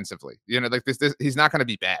impact offensively. Like this he's not going to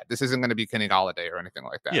be bad. This isn't going to be Kenny Galladay or anything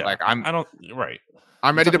like that. Yeah, Like I don't right.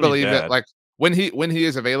 I'm It's ready not to gonna be believe that bad. like when he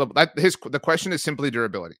is available, the question is simply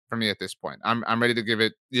durability for me at this point. I'm ready to give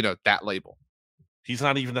it, that label. He's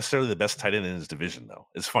not even necessarily the best tight end in his division, though.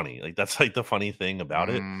 It's funny. Like that's like the funny thing about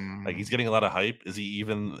it. Like he's Mm, getting a lot of hype. Is he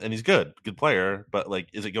even? And he's good player. But like,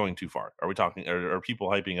 is it going too far? Are we talking? Are people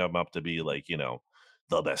hyping him up to be like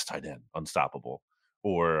the best tight end, unstoppable,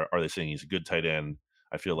 or are they saying he's a good tight end?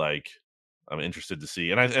 I feel like I'm interested to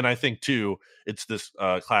see, and I think too, it's this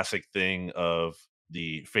classic thing of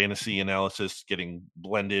the fantasy analysis getting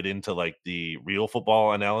blended into like the real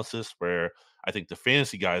football analysis, where I think the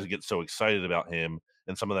fantasy guys get so excited about him,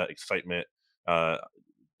 and some of that excitement uh,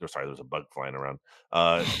 there's a bug flying around.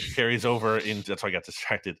 Carries over into, that's why I got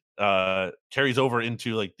distracted. Carries over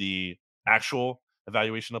into like the actual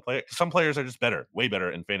evaluation of play. Some players are just better, way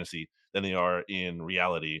better in fantasy than they are in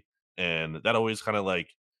reality, and that always kind of like,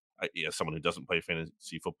 someone who doesn't play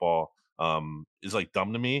fantasy football is like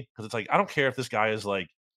dumb to me, because it's like, I don't care if this guy is like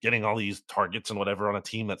getting all these targets and whatever on a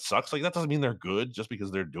team that sucks. Like, that doesn't mean they're good just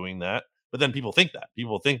because they're doing that. But then people think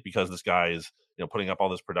because this guy is, putting up all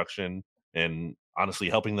this production and honestly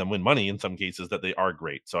helping them win money in some cases, that they are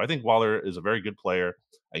great. So I think Waller is a very good player.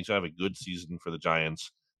 I think he'll have a good season for the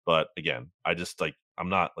Giants. But again, I'm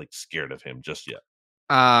not like scared of him just yet.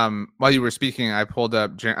 While you were speaking, I pulled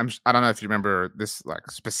up. I don't know if you remember these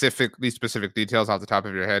specific details off the top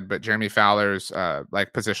of your head, but Jeremy Fowler's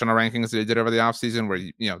like positional rankings that he did over the offseason, where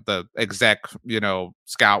the exec,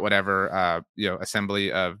 scout, whatever,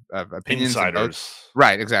 assembly of opinions. Insiders.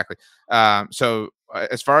 Right, exactly. So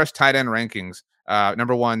as far as tight end rankings,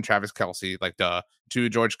 number 1, Travis Kelce, like duh. 2,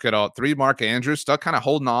 George Kittle. 3, Mark Andrews, still kind of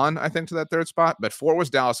holding on, I think, to that third spot. But 4 was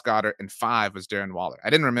Dallas Goedert, and 5 was Darren Waller. I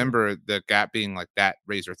didn't remember the gap being like that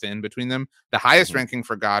razor thin between them. The highest ranking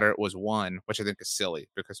for Goedert was 1, which I think is silly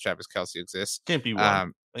because Travis Kelce exists. Can't be 1. I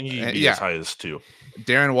think he'd be as high as 2.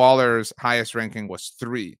 Darren Waller's highest ranking was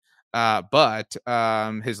 3. But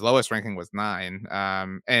his lowest ranking was 9.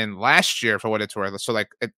 And last year, for what it's worth, so like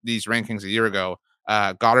these rankings a year ago,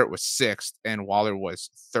 Goddard was 6th and Waller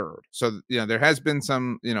was 3rd. So, there has been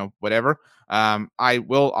some, whatever. I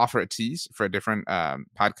will offer a tease for a different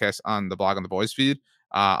podcast on the blog on the boys feed.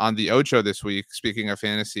 On the Ocho this week, speaking of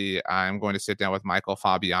fantasy, I'm going to sit down with Michael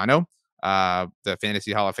Fabiano, the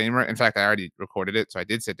Fantasy Hall of Famer. In fact, I already recorded it, so I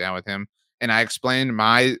did sit down with him. And I explained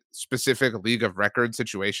my specific league of record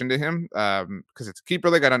situation to him because it's a keeper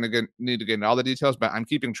league. I don't need to get into all the details, but I'm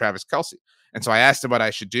keeping Travis Kelce. And so I asked him what I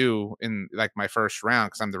should do in like my first round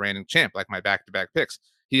because I'm the reigning champ, like my back-to-back picks.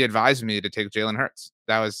 He advised me to take Jalen Hurts.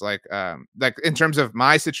 That was like in terms of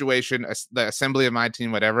my situation, the assembly of my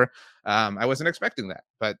team, whatever. I wasn't expecting that,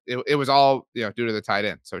 but it was all due to the tight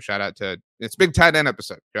end. So shout out to it's big tight end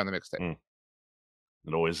episode here on the mixtape.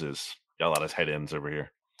 It always is. Got a lot of tight ends over here.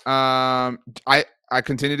 I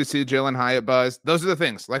continue to see Jalen Hyatt buzz. Those are the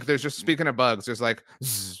things. Like, there's just, speaking of bugs, there's like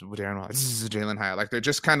Jalen Hyatt. Like, they're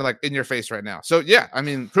just kind of like in your face right now. So yeah, I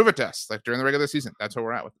mean, prove it to us. Like during the regular season, that's where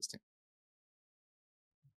we're at with this team.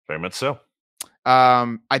 Very much so.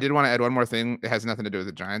 I did want to add one more thing. It has nothing to do with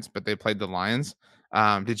the Giants, but they played the Lions.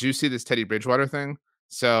 Did you see this Teddy Bridgewater thing?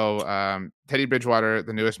 So Teddy Bridgewater,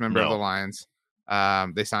 the newest member of the Lions,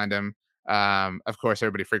 they signed him. Of course,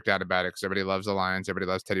 everybody freaked out about it because everybody loves the Lions. Everybody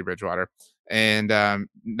loves Teddy Bridgewater. And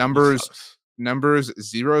numbers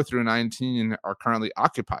 0 through 19 are currently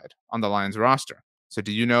occupied on the Lions roster. So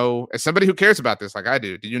do you know, as somebody who cares about this like I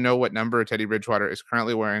do you know what number Teddy Bridgewater is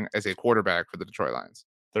currently wearing as a quarterback for the Detroit Lions?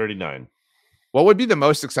 39. What would be the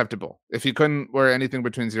most acceptable if he couldn't wear anything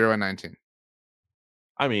between 0 and 19?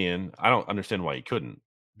 I mean, I don't understand why he couldn't.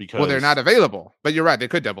 Because they're not available, but you're right, they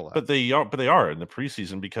could double up. But they are in the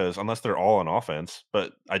preseason, because unless they're all on offense,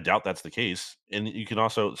 but I doubt that's the case. And you can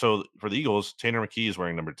also, so for the Eagles, Tanner McKee is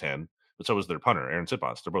wearing number 10, but so is their punter, Aaron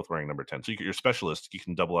Siposs. They're both wearing number 10. So your specialist, you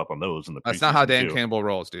can double up on those in the preseason. That's not how Dan Campbell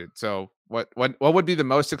rolls, dude. So what would be the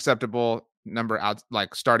most acceptable number out,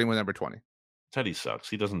 like starting with number 20? Teddy sucks.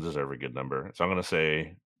 He doesn't deserve a good number. So I'm gonna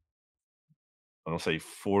say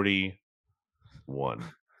 41.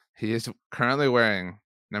 He is currently wearing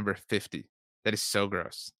number 50. That is so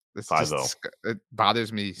gross. It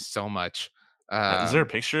bothers me so much. Is there a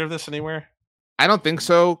picture of this anywhere? I don't think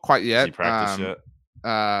so quite yet. Has he practiced yet?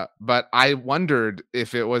 But I wondered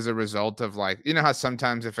if it was a result of like, how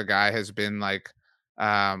sometimes if a guy has been like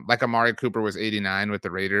Amari Cooper was 89 with the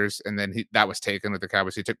Raiders, and then that was taken with the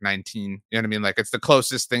Cowboys. He took 19. You know what I mean? Like, it's the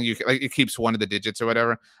closest thing you can, like, it keeps one of the digits or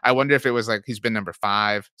whatever. I wonder if it was like he's been number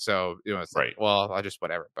 5. So, it's right. Like, well, I'll just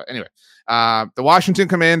whatever. But anyway, the Washington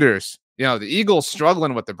Commanders, the Eagles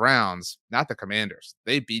struggling with the Browns, not the Commanders.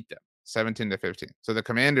 They beat them 17-15. So the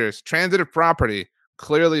Commanders, transitive property,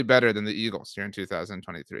 clearly better than the Eagles here in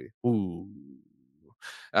 2023. Ooh.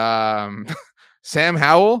 Sam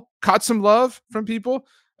Howell caught some love from people.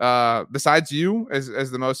 Besides you as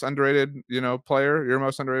the most underrated, player, your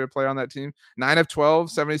most underrated player on that team. 9 of 12,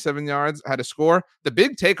 77 yards, had a score. The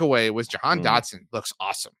big takeaway was Jahan Dotson looks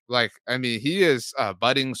awesome. Like, I mean, he is a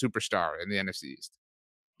budding superstar in the NFC East.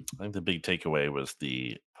 I think the big takeaway was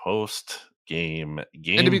the post-game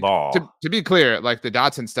ball. To be clear, like the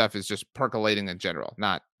Dotson stuff is just percolating in general,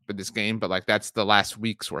 not for this game, but like that's the last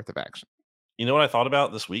week's worth of action. You know what I thought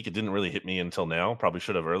about this week? It didn't really hit me until now. Probably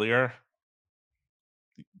should have earlier.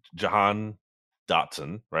 Jahan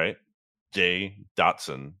Dotson, right? Jay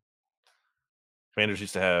Dotson. Commanders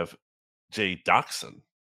used to have Jay Doxson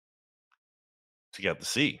to get the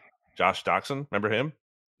C. Josh Doxson, remember him?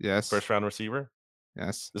 Yes. First round receiver.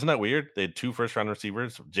 Yes. Isn't that weird? They had 2 first round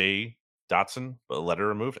receivers, Jay Dotson, but a letter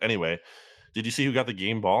removed. Anyway, did you see who got the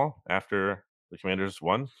game ball after the Commanders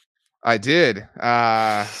won? I did.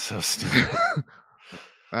 So stupid.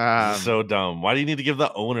 This is so dumb. Why do you need to give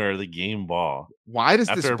the owner the game ball? Why does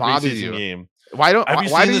after this a bother preseason you? Game? Have you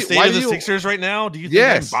seen the state of the Sixers right now? Do you think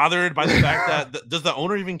I'm bothered by the fact that does the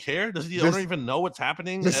owner even care? Does the owner even know what's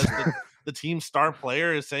happening? As the team's star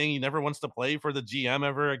player is saying he never wants to play for the GM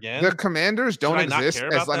ever again. The Commanders don't exist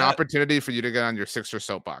as an opportunity for you to get on your Sixers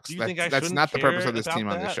soapbox. Do you think that's not the purpose of this team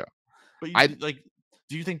on this show. But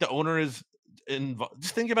do you think the owner is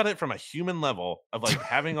just think about it from a human level of like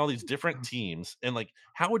having all these different teams and like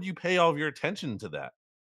how would you pay all of your attention to that?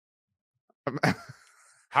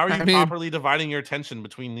 How are you properly dividing your attention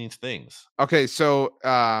between these things? Okay, so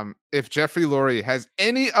if Jeffrey Lurie has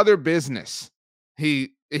any other business, he's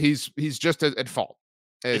just at fault.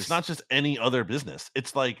 It's not just any other business.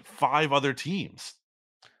 It's like 5 other teams.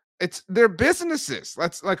 It's their businesses.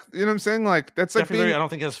 That's like, you know what I'm saying? Like that's Jeffrey like Lurie, I don't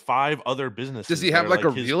think has 5 other businesses. Does he have like a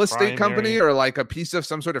real estate company or like a piece of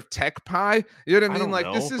some sort of tech pie? You know what I mean?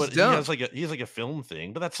 Like this is dumb. He has like a film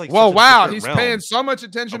thing, but that's like well, wow, he's paying so much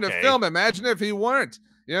attention to film. Imagine if he weren't.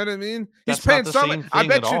 You know what I mean? He's paying so much. I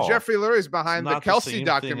bet you Jeffrey Lurie's behind the Kelsey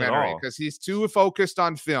documentary because he's too focused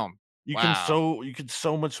on film. You could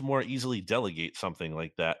so much more easily delegate something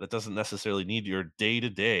like that. That doesn't necessarily need your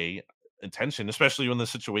day-to-day attention, especially when the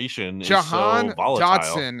situation is so volatile.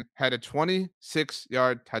 Dotson had a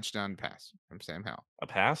 26-yard touchdown pass from Sam Howell. A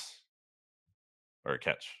pass or a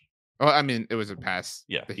catch? Oh, I mean, it was a pass.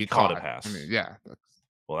 Yeah, he caught a pass. I mean, yeah.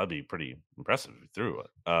 Well, that'd be pretty impressive if he threw it.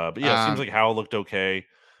 But yeah, it seems like Howell looked okay.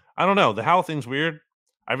 I don't know. The Howell thing's weird.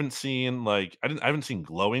 I haven't seen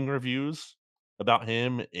glowing reviews about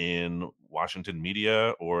him in Washington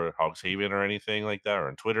media or Hogs Haven or anything like that, or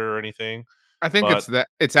on Twitter or anything. I think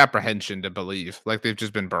it's apprehension to believe, like they've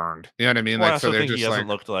just been burned. You know what I mean? Well, like, I also think he hasn't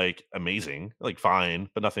looked like amazing, like fine,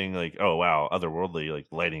 but nothing like oh wow, otherworldly, like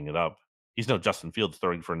lighting it up. He's no Justin Fields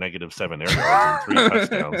throwing for -7 air yards and 3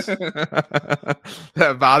 touchdowns.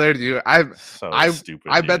 That bothered you? Stupid.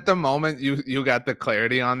 I bet the moment you got the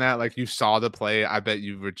clarity on that, like you saw the play, I bet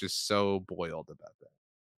you were just so boiled about that.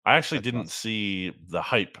 I actually didn't see the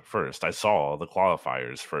hype first. I saw the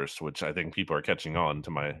qualifiers first, which I think people are catching on to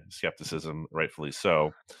my skepticism, rightfully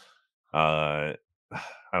so. I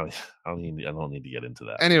don't need to get into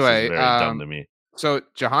that. Anyway, very dumb to me. So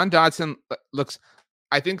Jahan Dotson looks.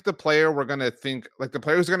 I think the player we're gonna think like the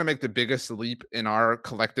player who's gonna make the biggest leap in our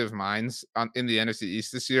collective minds in the NFC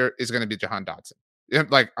East this year is gonna be Jahan Dotson. Yeah,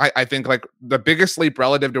 like I think like the biggest leap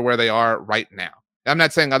relative to where they are right now. I'm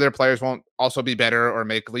not saying other players won't also be better or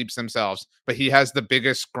make leaps themselves, but he has the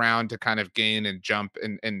biggest ground to kind of gain and jump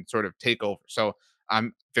and sort of take over. So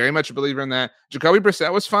I'm very much a believer in that. Jacoby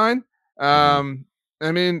Brissett was fine.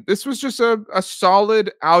 I mean, this was just a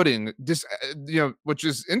solid outing. This, which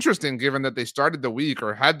is interesting given that they started the week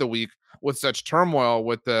or had the week with such turmoil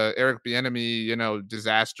with the Eric Bieniemy,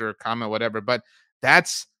 disaster, comment, whatever. But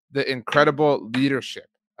that's the incredible leadership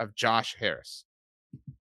of Josh Harris.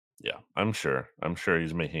 Yeah, I'm sure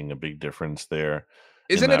he's making a big difference there.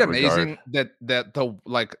 Isn't it amazing that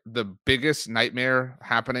the biggest nightmare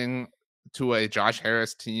happening to a Josh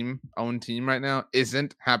Harris own team right now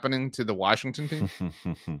isn't happening to the Washington team?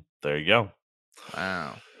 There you go.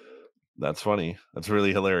 Wow. That's funny. That's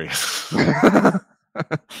really hilarious.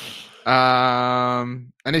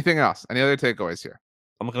 Anything else? Any other takeaways here?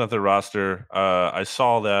 I'm looking at the roster. I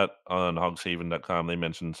saw that on hogshaven.com. They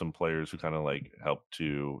mentioned some players who kind of like helped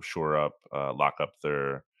to shore up, lock up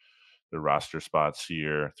their roster spots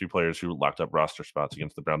here. 3 players who locked up roster spots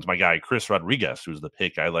against the Browns. My guy, Chris Rodriguez, who's the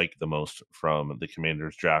pick I like the most from the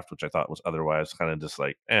Commanders draft, which I thought was otherwise kind of just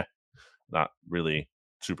like, not really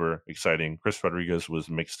super exciting. Chris Rodriguez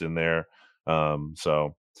was mixed in there.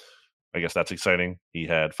 So I guess that's exciting. He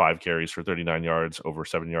had 5 carries for 39 yards, over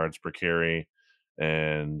 7 yards per carry.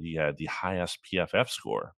 And he had the highest PFF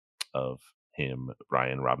score of him,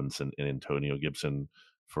 Brian Robinson, and Antonio Gibson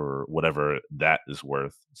for whatever that is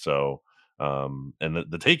worth. So, and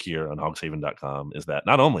the take here on hogshaven.com is that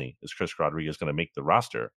not only is Chris Rodriguez going to make the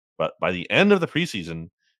roster, but by the end of the preseason,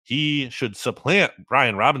 he should supplant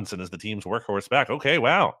Brian Robinson as the team's workhorse back. Okay,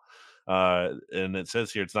 wow. And it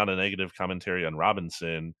says here it's not a negative commentary on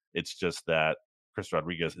Robinson. It's just that Chris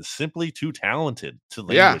Rodriguez is simply too talented to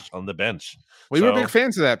languish on the bench. We were big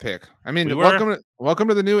fans of that pick. I mean, welcome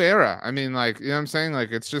to the new era. I mean, like, you know what I'm saying?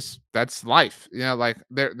 Like, it's just, that's life. Like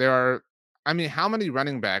there are, I mean, how many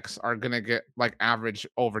running backs are going to get like average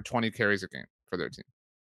over 20 carries a game for their team.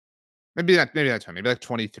 Maybe not 20, maybe like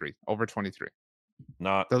 23, over 23.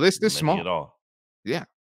 Not the list is many small at all. Yeah,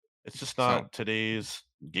 it's just not today's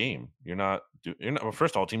game. Well,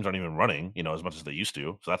 first of all, teams aren't even running, as much as they used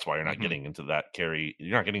to. So that's why you're not getting into that carry.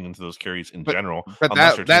 You're not getting into those carries in general,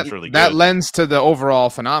 unless your team's really good. That lends to the overall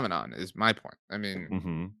phenomenon. Is my point. I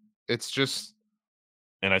mean, it's just.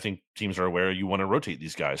 And I think teams are aware you want to rotate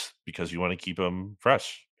these guys because you want to keep them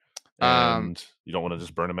fresh, and you don't want to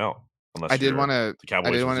just burn them out. Unless the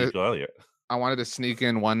Cowboys with Ezekiel Elliott. I wanted to sneak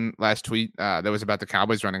in one last tweet that was about the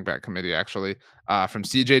Cowboys running back committee, actually, from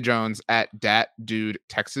CJ Jones at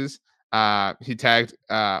 @DatDudeTexas. He tagged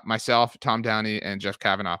myself, Tom Downey, and Jeff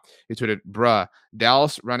Kavanaugh. He tweeted, "Bruh,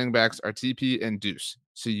 Dallas running backs are TP and Deuce,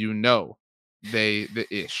 so the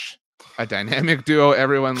ish. A dynamic duo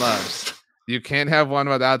everyone loves. You can't have one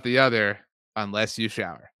without the other unless you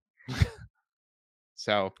shower."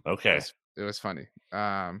 So okay, it was funny.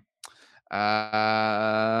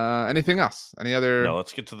 Anything else? Any other? No,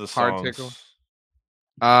 let's get to the songs.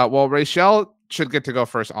 Well, Rachel should get to go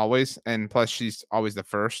first always, and plus she's always the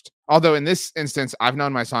first. Although in this instance, I've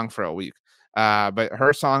known my song for a week. But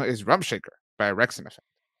her song is "Rump Shaker" by Wrexham Effect.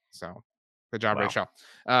 So good job, Rachel.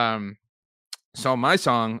 So my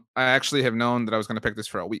song, I actually have known that I was going to pick this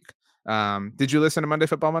for a week. Did you listen to Monday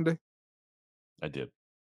Football Monday? I did.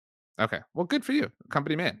 Okay, well, good for you,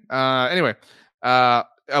 company man. Anyway, a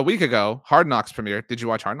week ago, Hard Knocks premiered. Did you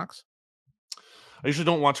watch Hard Knocks? I usually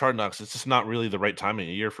don't watch Hard Knocks. It's just not really the right time of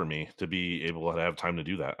year for me to be able to have time to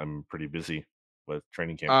do that. I'm pretty busy with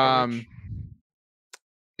training camp coverage.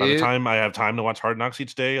 By the time I have time to watch Hard Knocks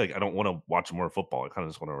each day, I don't want to watch more football. I kind of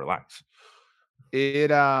just want to relax.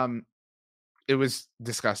 It was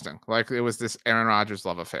disgusting. It was this Aaron Rodgers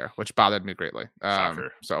love affair, which bothered me greatly.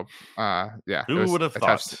 So yeah. Who would have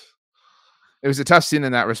thought? It was a tough scene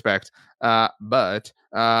in that respect. But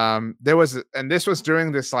there was, and this was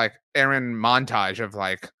during this Aaron montage of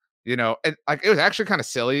it was actually kind of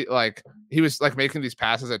silly. He was making these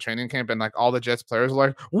passes at training camp, and all the Jets players were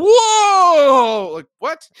like, "Whoa!"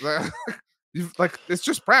 What? It's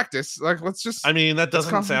just practice. Let's just. I mean, that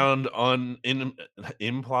doesn't sound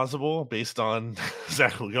implausible based on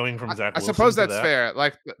Zach going from Zach. I suppose that's fair.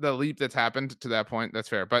 The leap that's happened to that point, that's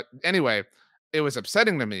fair. But anyway, it was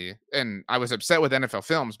upsetting to me, and I was upset with NFL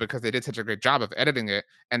Films because they did such a great job of editing it,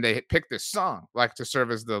 and they picked this song to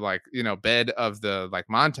serve as the bed of the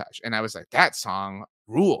montage, and I was like, that song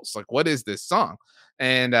rules. What is this song?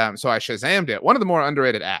 And so I Shazammed it. One of the more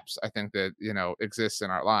underrated apps I think that exists in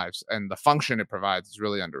our lives, and the function it provides is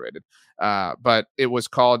really underrated. But it was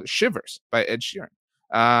called "Shivers" by Ed Sheeran.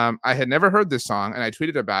 I had never heard this song, and I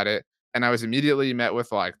tweeted about it. And I was immediately met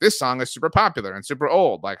with this song is super popular and super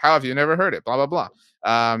old. How have you never heard it? Blah, blah, blah.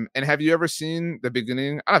 And have you ever seen the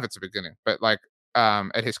beginning? I don't know if it's the beginning, but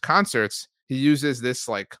at his concerts, he uses this,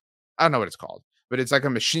 I don't know what it's called, but it's a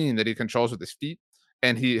machine that he controls with his feet.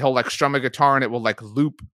 And he'll strum a guitar and it will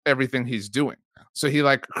loop everything he's doing. So he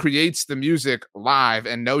creates the music live,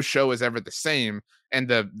 and no show is ever the same. And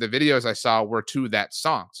the videos I saw were to that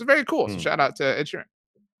song. So very cool. So shout out to Ed Sheeran.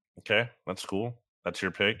 Okay, that's cool. That's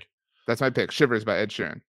your pick. That's my pick. "Shivers" by Ed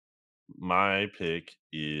Sheeran. My pick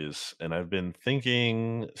is, and I've been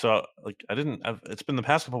thinking, so it's been the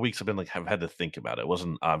past couple of weeks I've had to think about it. It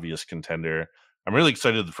wasn't an obvious contender. I'm really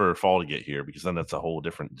excited for fall to get here because then that's a whole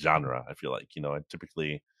different genre. I feel I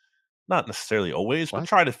typically, not necessarily always, but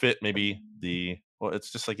try to fit maybe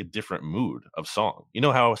it's just a different mood of song. You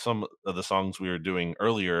know how some of the songs we were doing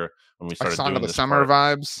earlier when we started doing of the this summer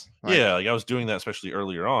vibes? Yeah, I was doing that especially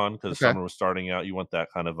earlier on because summer was starting out. You want that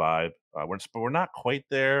kind of vibe. We're not quite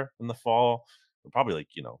there in the fall. We're probably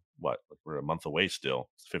we're a month away still.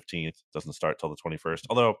 It's 15th. Doesn't start till the 21st.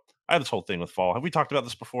 Although I have this whole thing with fall. Have we talked about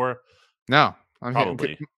this before? No.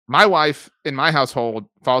 Probably. My wife, in my household,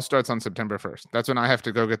 fall starts on September 1st. That's when I have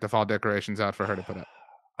to go get the fall decorations out for her to put up.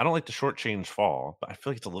 I don't like to shortchange fall, but I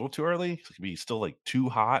feel it's a little too early. It could be still too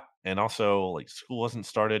hot, and also school hasn't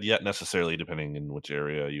started yet necessarily, depending in which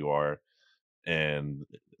area you are. And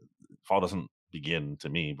fall doesn't begin to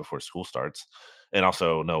me before school starts, and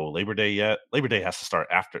also no Labor Day yet. Labor Day has to start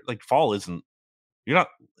after. Fall isn't.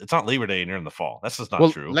 It's not Labor Day and you're in the fall. That's just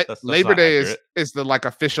not true. That's Labor Day is the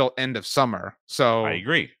official end of summer. So I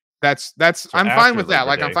agree. That's I'm fine with that.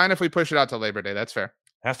 I'm fine if we push it out to Labor Day. That's fair.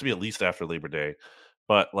 It has to be at least after Labor Day.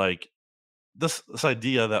 But this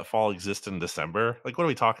idea that fall exists in December, what are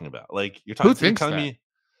we talking about? You're talking. Who thinks that? Me?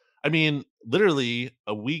 I mean, literally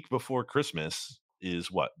a week before Christmas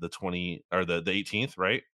is what, the 20 or the 18th,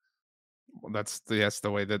 right? Well, that's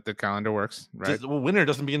the way that the calendar works, right? Winter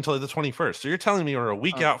doesn't begin until the 21st. So you're telling me we're a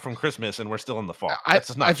week out from Christmas and we're still in the fall. That's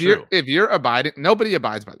just not true. If you're abiding, nobody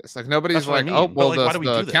abides by this. Like nobody's like, oh, well, why do we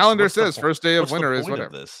do the this? calendar says first day of winter is whatever.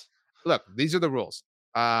 whatever. Look, these are the rules.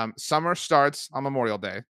 Summer starts on Memorial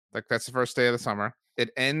Day. Like that's the first day of the summer. It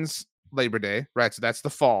ends Labor Day, right? So that's the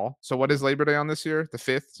fall. So what is Labor Day on this year? The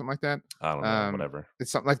 5th, something like that. I don't know. Whatever.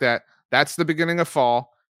 It's something like that. That's the beginning of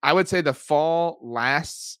fall. I would say the fall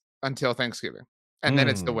lasts until Thanksgiving, and then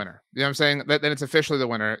it's the winter. You know what I'm saying? Then it's officially the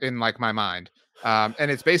winter in like my mind.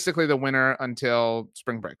 And it's basically the winter until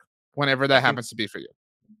spring break, whenever that happens to be for you.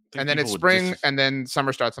 And then it's spring, and then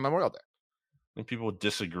summer starts on Memorial Day. I think people would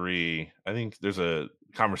disagree. I think there's a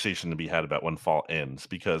conversation to be had about when fall ends,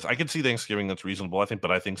 because I could see Thanksgiving, that's reasonable, I think,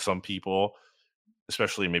 but I think some people,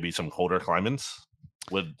 especially maybe some colder climates,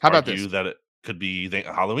 would argue that it could be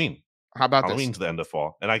Halloween. How about Halloween's the end of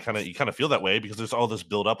fall, and you kind of feel that way because there's all this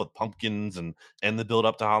build up with pumpkins and the build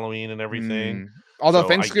up to Halloween and everything. Although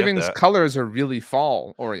Thanksgiving's colors are really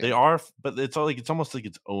fall oriented, they are, but it's almost like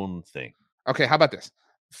its own thing. Okay, how about this?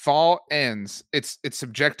 Fall ends. It's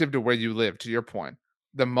subjective to where you live. To your point,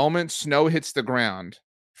 the moment snow hits the ground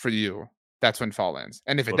for you, that's when fall ends.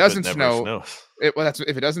 And if it doesn't snow, if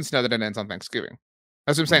it doesn't snow, then it ends on Thanksgiving.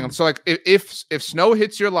 That's what I'm saying. So like if snow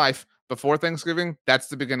hits your life before Thanksgiving, that's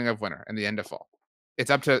the beginning of winter and the end of fall. It's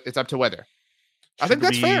up to weather. I think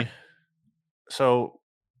that's fair. So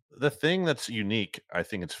the thing that's unique, I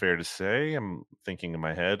think it's fair to say, I'm thinking in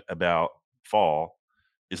my head about fall,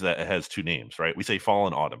 is that it has two names, right? We say fall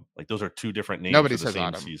and autumn. Like those are two different names for the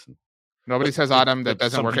same season. Nobody says autumn. That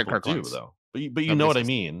doesn't work at Kirkland's. Though. But you know what I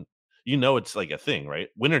mean. You know it's like a thing, right?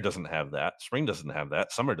 Winter doesn't have that. Spring doesn't have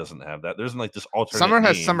that. Summer doesn't have that. There's like this alternate Summer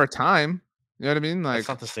has name. summertime. You know what I mean? Like it's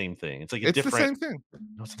not the same thing. It's like it's the same thing.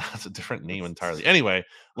 No, it's not. It's a different name entirely. Anyway,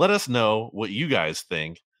 let us know what you guys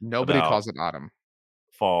think. Nobody calls it autumn,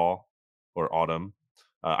 fall, or autumn.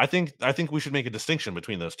 I think we should make a distinction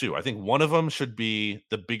between those two. I think one of them should be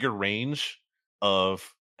the bigger range of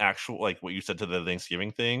actual, like what you said to the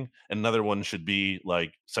Thanksgiving thing. Another one should be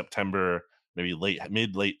like September, maybe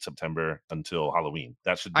late September until Halloween.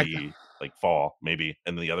 That should be like fall, maybe.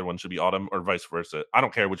 And then the other one should be autumn, or vice versa. I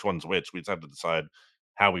don't care which one's which. We just have to decide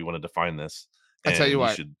how we want to define this. I tell you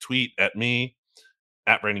what, should tweet at me,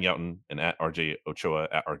 at Brandon Gouton, and at RJ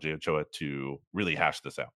Ochoa to really hash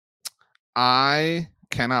this out. I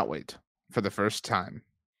cannot wait for the first time,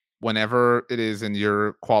 whenever it is in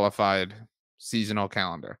your qualified seasonal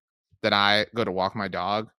calendar, that I go to walk my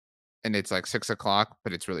dog and it's like 6 o'clock,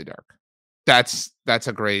 but it's really dark. That's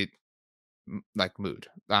a great like mood.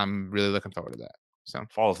 I'm really looking forward to that. So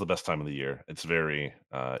fall is the best time of the year. It's very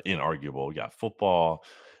inarguable. You got football,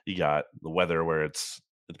 you got the weather where it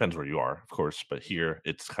depends where you are, of course, but here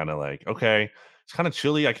it's kind of like, okay, it's kind of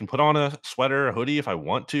chilly. I can put on a sweater, a hoodie if I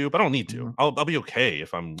want to, but I don't need to. I'll be okay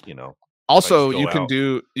if I'm, Also, you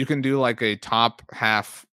can do like a top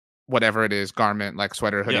half, whatever it is, garment, like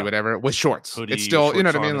sweater, hoodie, whatever, with shorts. Hoodie, it's still, you know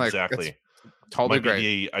what I mean? Like exactly. Totally might great.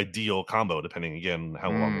 Be the ideal combo, depending again how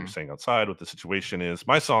long I'm staying outside, what the situation is.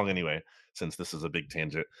 My song, anyway, since this is a big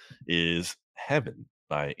tangent, is "Heaven"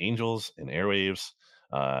 by Angels and Airwaves.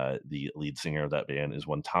 The lead singer of that band is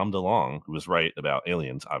one Tom DeLonge, who was right about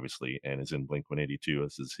aliens, obviously, and is in Blink-182.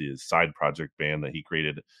 This is his side project band that he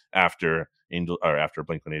created after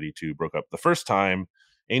Blink-182 broke up the first time.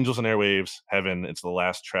 Angels and Airwaves, "Heaven." It's the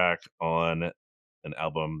last track on an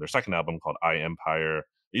album, their second album called I Empire.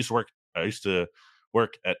 I used to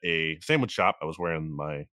work at a sandwich shop. I was wearing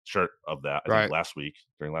my shirt of that, I think last week,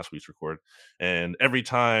 during last week's record. And every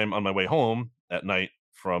time on my way home at night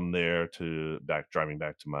from there driving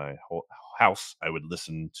back to my whole house, I would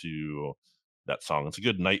listen to that song. It's a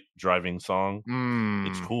good night driving song.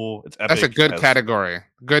 It's cool. It's epic. That's a good category.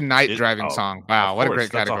 Good night driving song. Wow, what a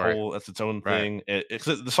great category. That's its own thing.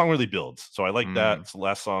 The song really builds. So I like that. It's the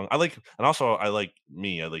last song. I like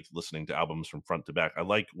listening to albums from front to back. I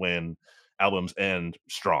like when albums end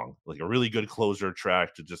strong, like a really good closer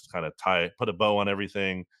track to just kind of put a bow on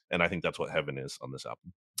everything. And I think that's what "Heaven" is on this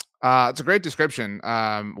album. It's a great description.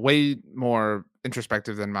 Way more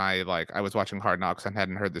introspective than my, like, I was watching Hard Knocks and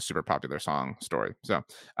hadn't heard this super popular song story. So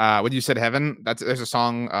when you said "Heaven," there's a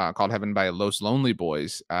song called "Heaven" by Los Lonely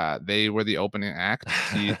Boys. They were the opening act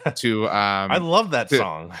to I love that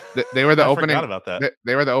song. They were the opening. I forgot about that.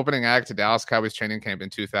 They were the opening act to Dallas Cowboys training camp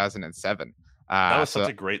in 2007. That was such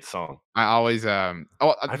a great song. I always I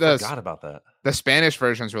forgot about that. The Spanish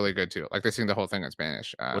version is really good too. Like they sing the whole thing in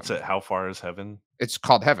Spanish. What's it? How far is heaven? It's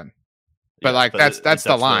called "Heaven." But like that's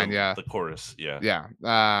the line, the chorus, yeah.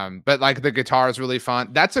 But like the guitar is really fun.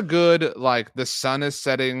 That's a good like the sun is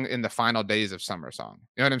setting in the final days of summer song.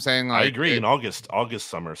 You know what I'm saying? Like, I agree. An August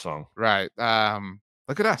summer song, right?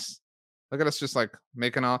 Look at us. Look at us just like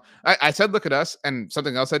making all. I said look at us, and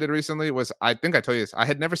something else I did recently was I think I told you this. I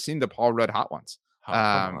had never seen the Paul Rudd Hot Ones. Come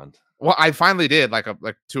on. Well, I finally did like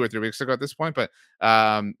 2 or 3 weeks ago at this point. But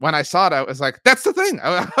when I saw it, I was like, "That's the thing."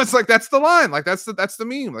 I was like, "That's the line. Like that's the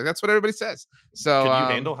meme. Like that's what everybody says." So could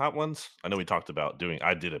you handle Hot Ones? I know we talked about doing.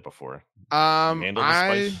 I did it before. I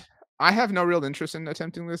have no real interest in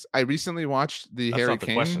attempting this. I recently watched the Harry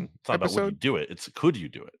Kane question. It's not episode. About would you do it. It's could you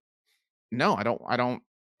do it? No, I don't want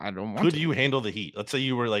could you handle the heat? Let's say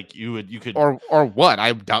you were like you could or what?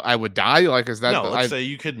 I would die. Like is that no? Let's say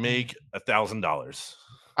you could make $1,000.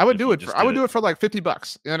 I would do it for like $50. You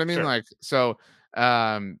know what I mean? Sure. Like so.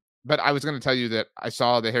 But I was going to tell you that I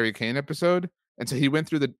saw the Harry Kane episode, and so he went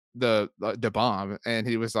through the bomb, and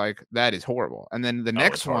he was like, "That is horrible." And then the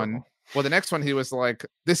next one, the next one, he was like,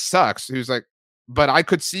 "This sucks." He was like, "But I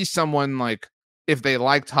could see someone like if they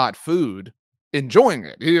liked hot food." Enjoying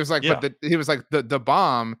it. He was like, but he was like, the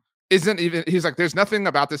bomb isn't even. He's like, there's nothing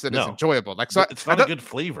about this that is enjoyable. Like, so it's not a good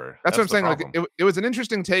flavor. That's what I'm saying. Problem. Like, it was an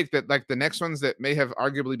interesting take that like the next ones that may have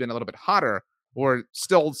arguably been a little bit hotter were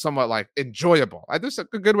still somewhat like enjoyable. I just a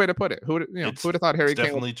good way to put it. Who would have thought Harry Kane?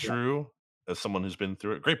 Definitely true. As someone who's been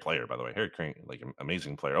through it, great player by the way. Harry Kane, like an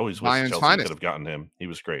amazing player. Always wish Chelsea could have gotten him. He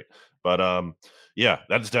was great. But yeah,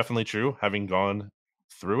 that's definitely true. Having gone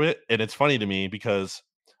through it, and it's funny to me because.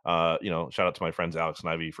 Shout out to my friends Alex and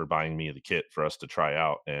Ivy for buying me the kit for us to try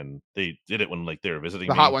out, and they did it when like they were visiting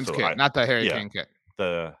the Hot Ones kit, not the Harry Kane kit.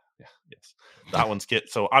 The Hot Ones kit.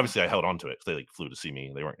 So obviously I held on to it because they like flew to see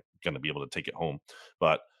me. They weren't going to be able to take it home,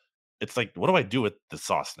 but it's like, what do I do with the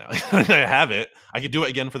sauce now? I have it. I could do it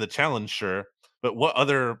again for the challenge, sure, but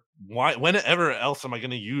whenever else am I going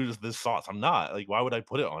to use this sauce? I'm not. Like, why would I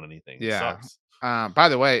put it on anything? Yeah. It sucks. By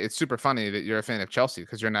the way, it's super funny that you're a fan of Chelsea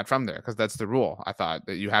because you're not from there, because that's the rule. I thought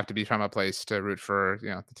that you have to be from a place to root for,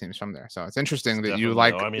 the teams from there. So it's interesting that you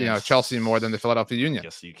like, Chelsea more than the Philadelphia Union.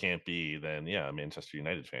 Yes, you can't be then. Yeah, a Manchester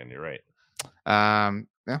United fan. You're right.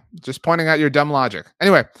 Yeah, just pointing out your dumb logic.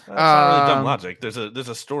 Anyway, that's not really dumb logic. There's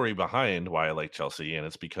a story behind why I like Chelsea, and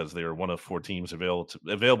it's because they were one of 4 teams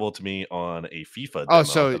available to me on a FIFA demo. Oh,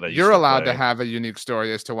 so you're allowed to have a unique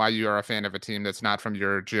story as to why you are a fan of a team that's not from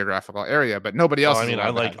your geographical area, but nobody else. I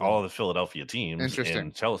like all the Philadelphia teams. Interesting.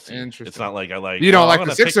 And Chelsea. Interesting. It's not like I like. You don't like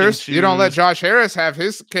the Sixers. You don't let Josh Harris have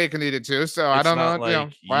his cake and eat it too. So I don't know.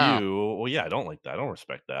 Like wow. Well, yeah, I don't like that. I don't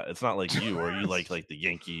respect that. It's not like you, or you like the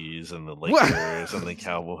Yankees and the Lakers and the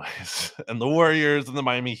Cowboys. And the Warriors and the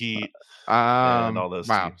Miami Heat and all those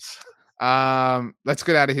teams. Let's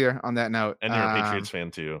get out of here on that note. And you're a Patriots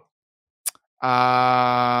fan too.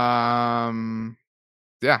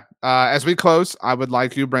 Yeah. As we close, I would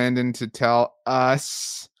like you, Brandon, to tell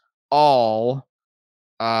us all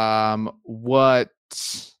what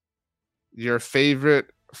your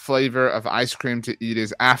favorite flavor of ice cream to eat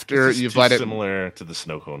is after you've let it. Similar to the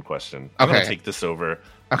snow cone question. I'm gonna take this over.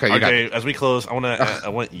 Okay. As we close, I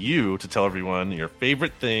want you to tell everyone your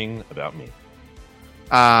favorite thing about me.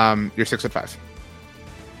 You're 6'5".